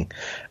interesting,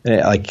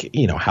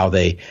 how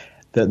the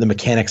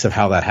mechanics of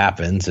how that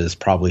happens is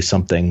probably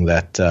something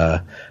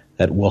that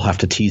we'll have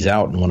to tease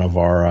out in one of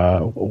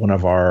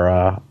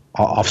our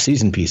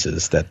off-season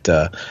pieces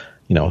that.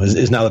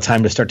 Is now the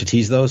time to start to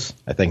tease those?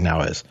 I think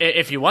now is.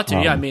 If you want to,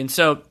 yeah. I mean,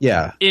 so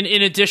yeah.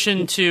 In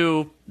addition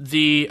to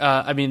the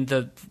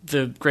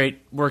great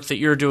work that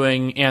you're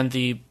doing and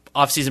the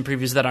off-season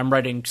previews that I'm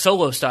writing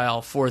solo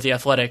style for The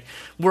Athletic,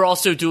 we're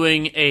also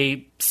doing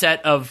a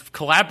set of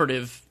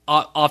collaborative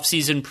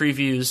off-season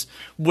previews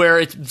where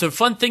it's the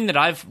fun thing that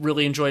I've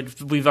really enjoyed.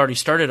 We've already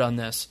started on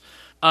this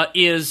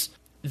is.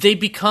 They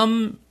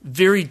become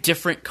very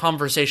different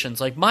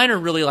conversations. Like mine are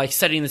really like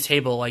setting the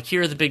table, like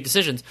here are the big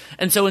decisions.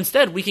 And so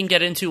instead we can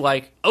get into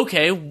like,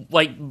 okay,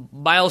 like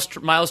Miles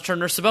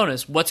Turner,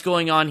 Sabonis, what's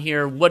going on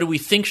here? What do we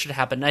think should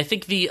happen? And I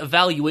think the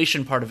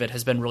evaluation part of it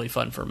has been really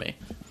fun for me.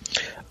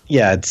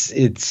 Yeah,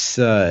 it's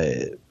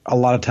a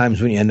lot of times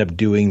when you end up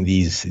doing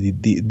these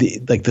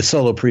the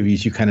solo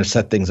previews, you kind of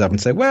set things up and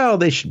say, well,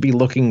 they should be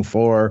looking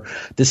for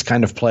this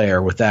kind of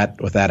player with that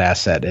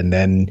asset, and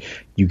then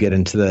you get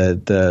into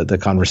the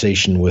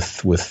conversation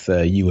with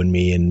you and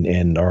me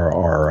and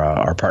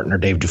our partner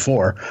Dave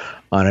Dufour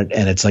on it,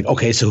 and it's like,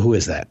 okay, so who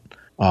is that?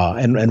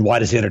 And why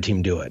does the other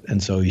team do it?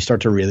 And so you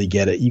start to really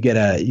get it.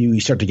 You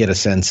start to get a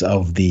sense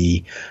of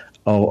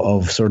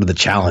of sort of the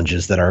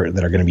challenges that are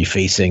going to be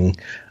facing.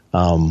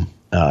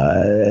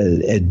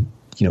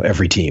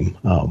 Every team.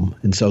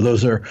 And so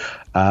those are,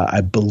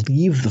 I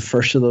believe the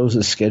first of those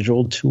is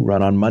scheduled to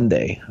run on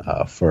Monday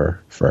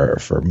for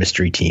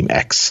Mystery Team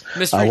X.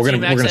 We're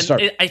gonna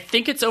start. I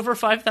think it's over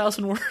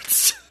 5,000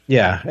 words.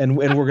 Yeah, and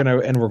we're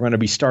gonna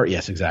be start.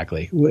 Yes,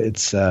 exactly.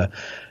 It's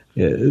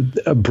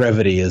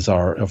brevity is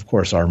of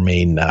course our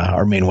main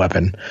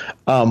weapon.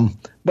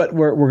 But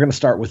we're going to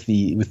start with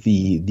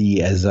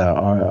the as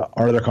our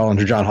other caller,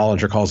 John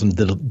Hollinger, calls them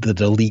the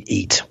Delete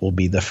 8 will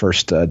be the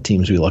first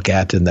teams we look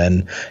at, and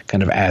then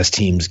kind of as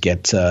teams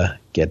get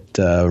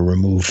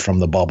removed from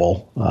the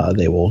bubble,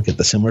 they will get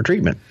the similar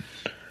treatment.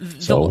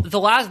 So the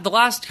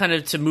last kind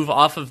of to move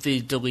off of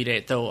the Delete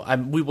 8, though,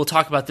 we will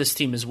talk about this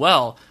team as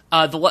well.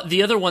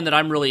 The other one that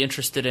I'm really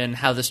interested in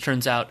how this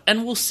turns out,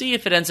 and we'll see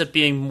if it ends up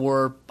being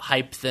more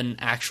hype than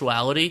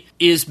actuality,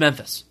 is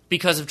Memphis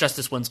because of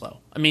Justice Winslow.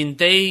 I mean,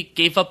 they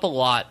gave up a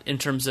lot in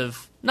terms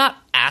of not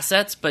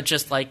assets, but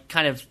just like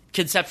kind of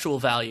conceptual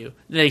value.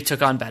 They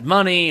took on Bad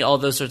Money, all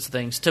those sorts of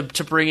things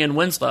to bring in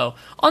Winslow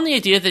on the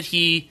idea that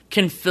he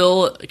can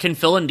fill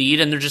a need,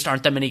 and there just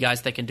aren't that many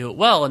guys that can do it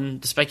well.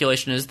 And the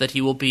speculation is that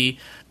he will be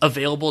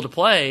available to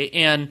play.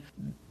 And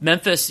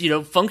Memphis,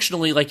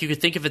 functionally, like you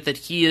could think of it that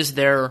he is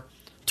their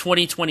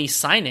 2020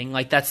 signing.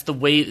 Like that's the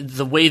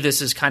way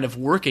this is kind of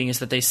working, is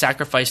that they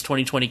sacrifice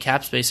 2020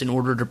 cap space in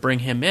order to bring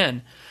him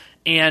in.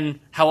 And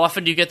how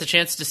often do you get the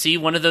chance to see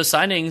one of those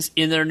signings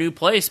in their new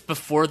place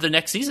before the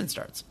next season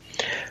starts?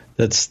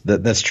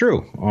 That's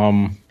true.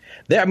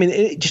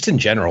 Just in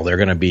general, they're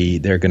going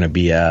to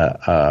be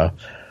a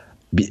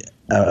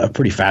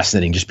pretty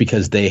fascinating, just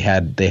because they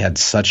had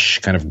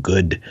such kind of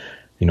good,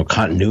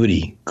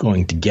 continuity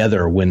going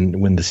together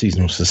when the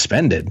season was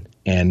suspended,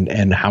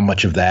 and how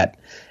much of that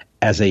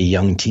as a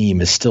young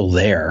team is still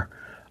there,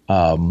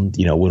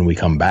 when we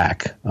come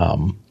back,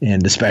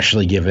 and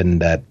especially given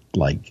that,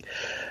 like,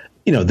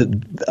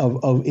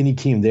 of any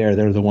team there,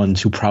 they're the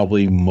ones who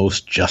probably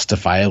most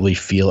justifiably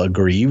feel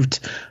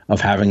aggrieved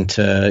of having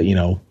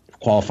to,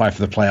 qualify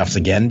for the playoffs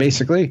again,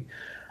 basically.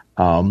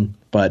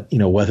 But,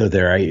 whether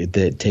they're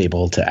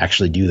able to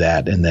actually do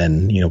that and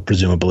then,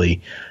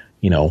 presumably,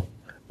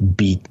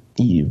 beat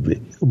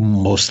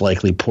most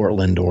likely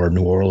Portland or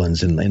New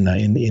Orleans in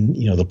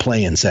the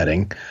play-in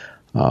setting.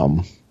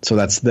 So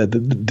there's going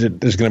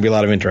to be a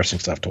lot of interesting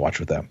stuff to watch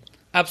with them.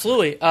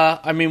 Absolutely.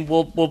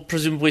 We'll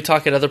presumably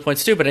talk at other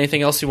points too, but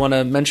anything else you want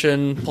to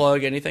mention,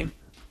 plug, anything?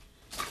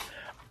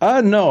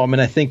 No,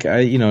 I think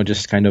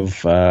just kind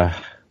of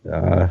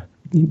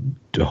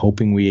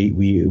hoping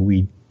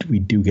we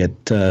do get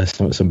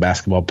some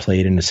basketball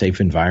played in a safe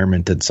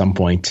environment at some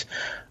point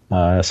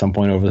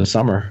over the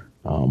summer,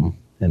 and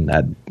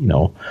that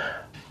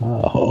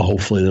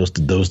hopefully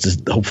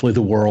hopefully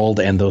the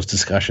world and those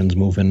discussions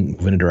move in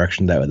a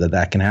direction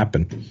that can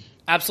happen.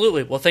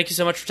 Absolutely. Well, thank you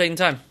so much for taking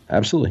the time.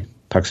 Absolutely.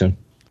 Talk soon.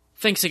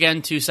 Thanks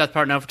again to Seth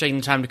Partnow for taking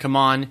the time to come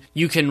on.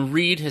 You can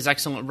read his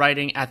excellent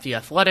writing at The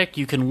Athletic.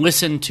 You can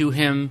listen to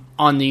him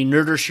on the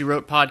Nerder She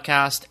Wrote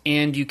podcast,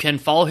 and you can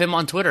follow him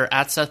on Twitter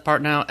at Seth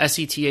Partnow,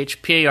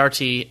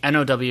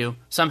 SethPartnow.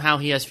 Somehow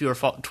he has fewer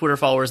Twitter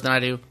followers than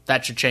I do.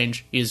 That should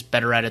change. He's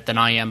better at it than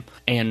I am,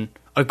 and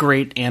a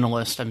great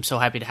analyst. I'm so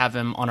happy to have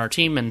him on our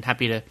team and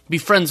happy to be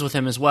friends with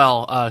him as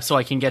well, so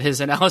I can get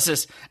his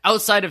analysis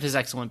outside of his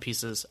excellent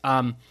pieces.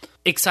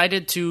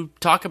 Excited to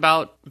talk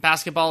about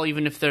basketball,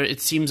 even if it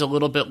seems a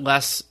little bit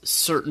less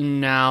certain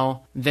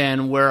now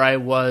than where I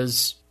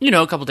was,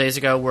 a couple days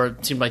ago, where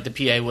it seemed like the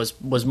PA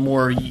was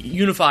more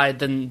unified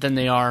than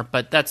they are.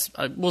 But that's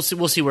we'll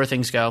see where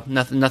things go.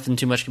 Nothing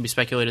too much can be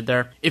speculated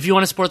there. If you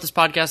want to support this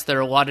podcast, there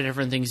are a lot of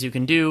different things you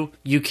can do.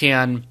 You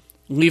can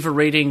leave a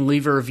rating,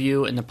 leave a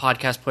review in the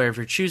podcast player of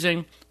your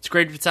choosing. It's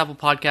great if it's Apple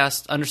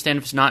Podcasts. Understand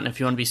if it's not, and if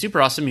you want to be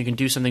super awesome, you can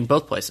do something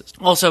both places.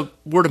 Also,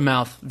 word of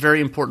mouth, very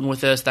important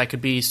with this. That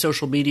could be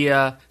social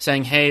media,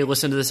 saying, hey,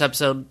 listen to this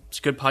episode, it's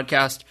a good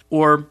podcast,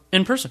 or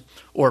in person,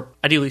 or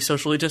ideally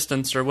socially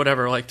distanced, or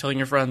whatever, like telling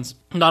your friends.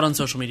 Not on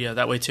social media,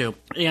 that way too.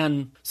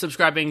 And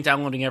subscribing,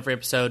 downloading every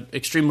episode,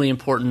 extremely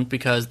important,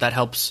 because that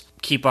helps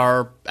keep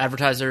our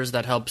advertisers,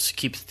 that helps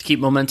keep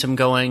momentum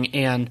going.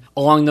 And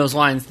along those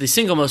lines, the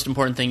single most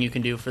important thing you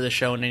can do for this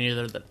show and any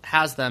other that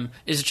has them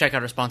is to check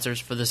out our sponsors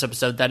for this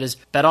episode. That is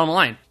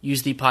BetOnline.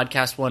 Use the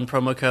Podcast1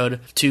 promo code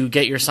to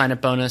get your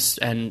sign-up bonus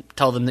and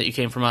tell them that you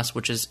came from us,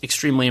 which is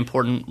extremely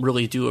important.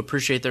 Really do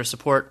appreciate their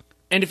support.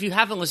 And if you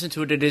haven't listened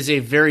to it, it is a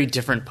very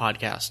different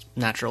podcast,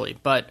 naturally.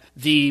 But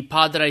the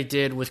pod that I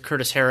did with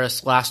Curtis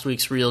Harris, last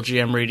week's Real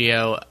GM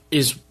Radio,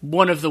 is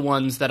one of the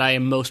ones that I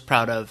am most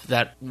proud of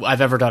that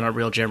I've ever done on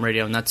Real GM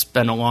Radio, and that's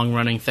been a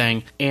long-running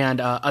thing, and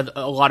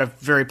a lot of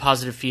very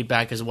positive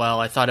feedback as well.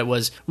 I thought it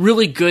was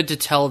really good to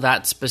tell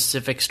that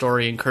specific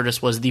story, and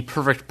Curtis was the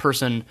perfect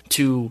person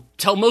to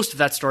tell most of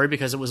that story,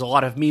 because it was a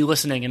lot of me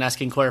listening and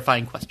asking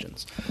clarifying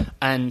questions.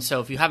 And so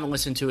if you haven't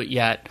listened to it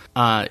yet,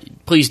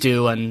 please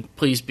do, and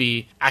please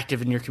be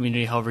active in your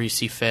community however you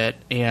see fit.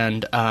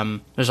 And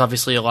there's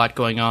obviously a lot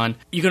going on.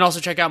 You can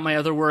also check out my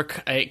other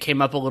work. It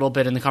came up a little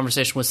bit in the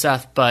conversation with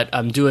Seth, but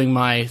I'm doing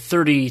my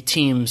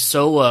 30-team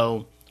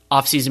solo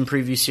off-season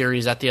preview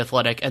series at The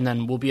Athletic, and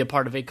then we'll be a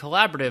part of a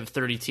collaborative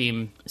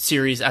 30-team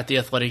series at The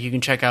Athletic. You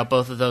can check out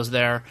both of those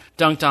there.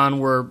 Dunked On,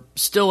 we're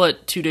still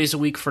at 2 days a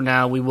week for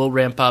now. We will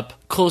ramp up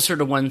closer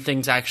to when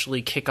things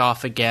actually kick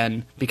off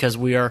again, because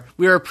we are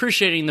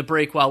appreciating the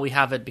break while we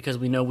have it, because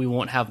we know we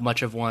won't have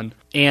much of one.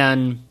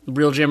 And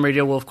Real Jam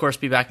Radio will, of course,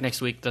 be back next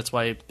week. That's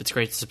why it's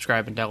great to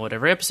subscribe and download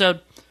every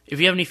episode. If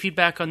you have any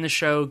feedback on this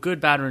show,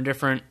 good, bad, or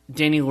indifferent,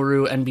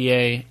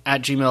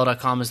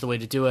 DannyLaRueNBA@gmail.com is the way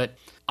to do it.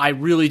 I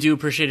really do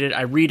appreciate it.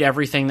 I read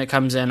everything that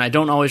comes in. I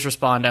don't always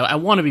respond. I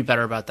want to be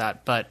better about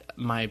that, but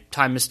my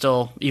time is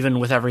still, even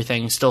with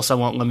everything, still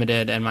somewhat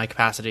limited, and my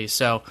capacity.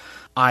 So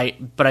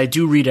but I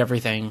do read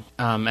everything,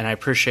 and I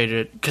appreciate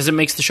it because it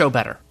makes the show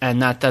better,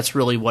 and that's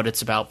really what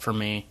it's about for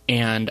me.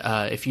 And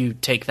if you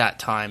take that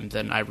time,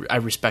 then I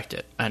respect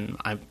it, and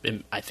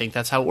I think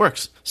that's how it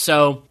works.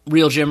 So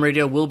Real Gym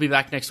Radio will be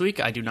back next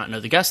week. I do not know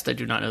the guest, I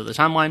do not know the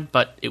timeline,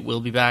 but it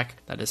will be back.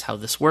 That is how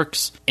this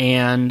works.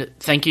 And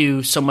thank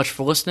you so much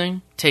for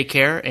listening. Take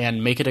care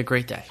and make it a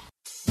great day.